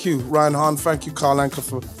 Thank you, Ryan Hahn. Thank you, Carl Anker,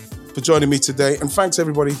 for joining me today. And thanks,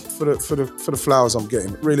 everybody, for the flowers I'm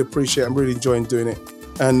getting. Really appreciate it. I'm really enjoying doing it.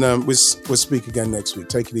 And we'll speak again next week.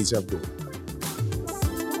 Take it easy. Have a good one.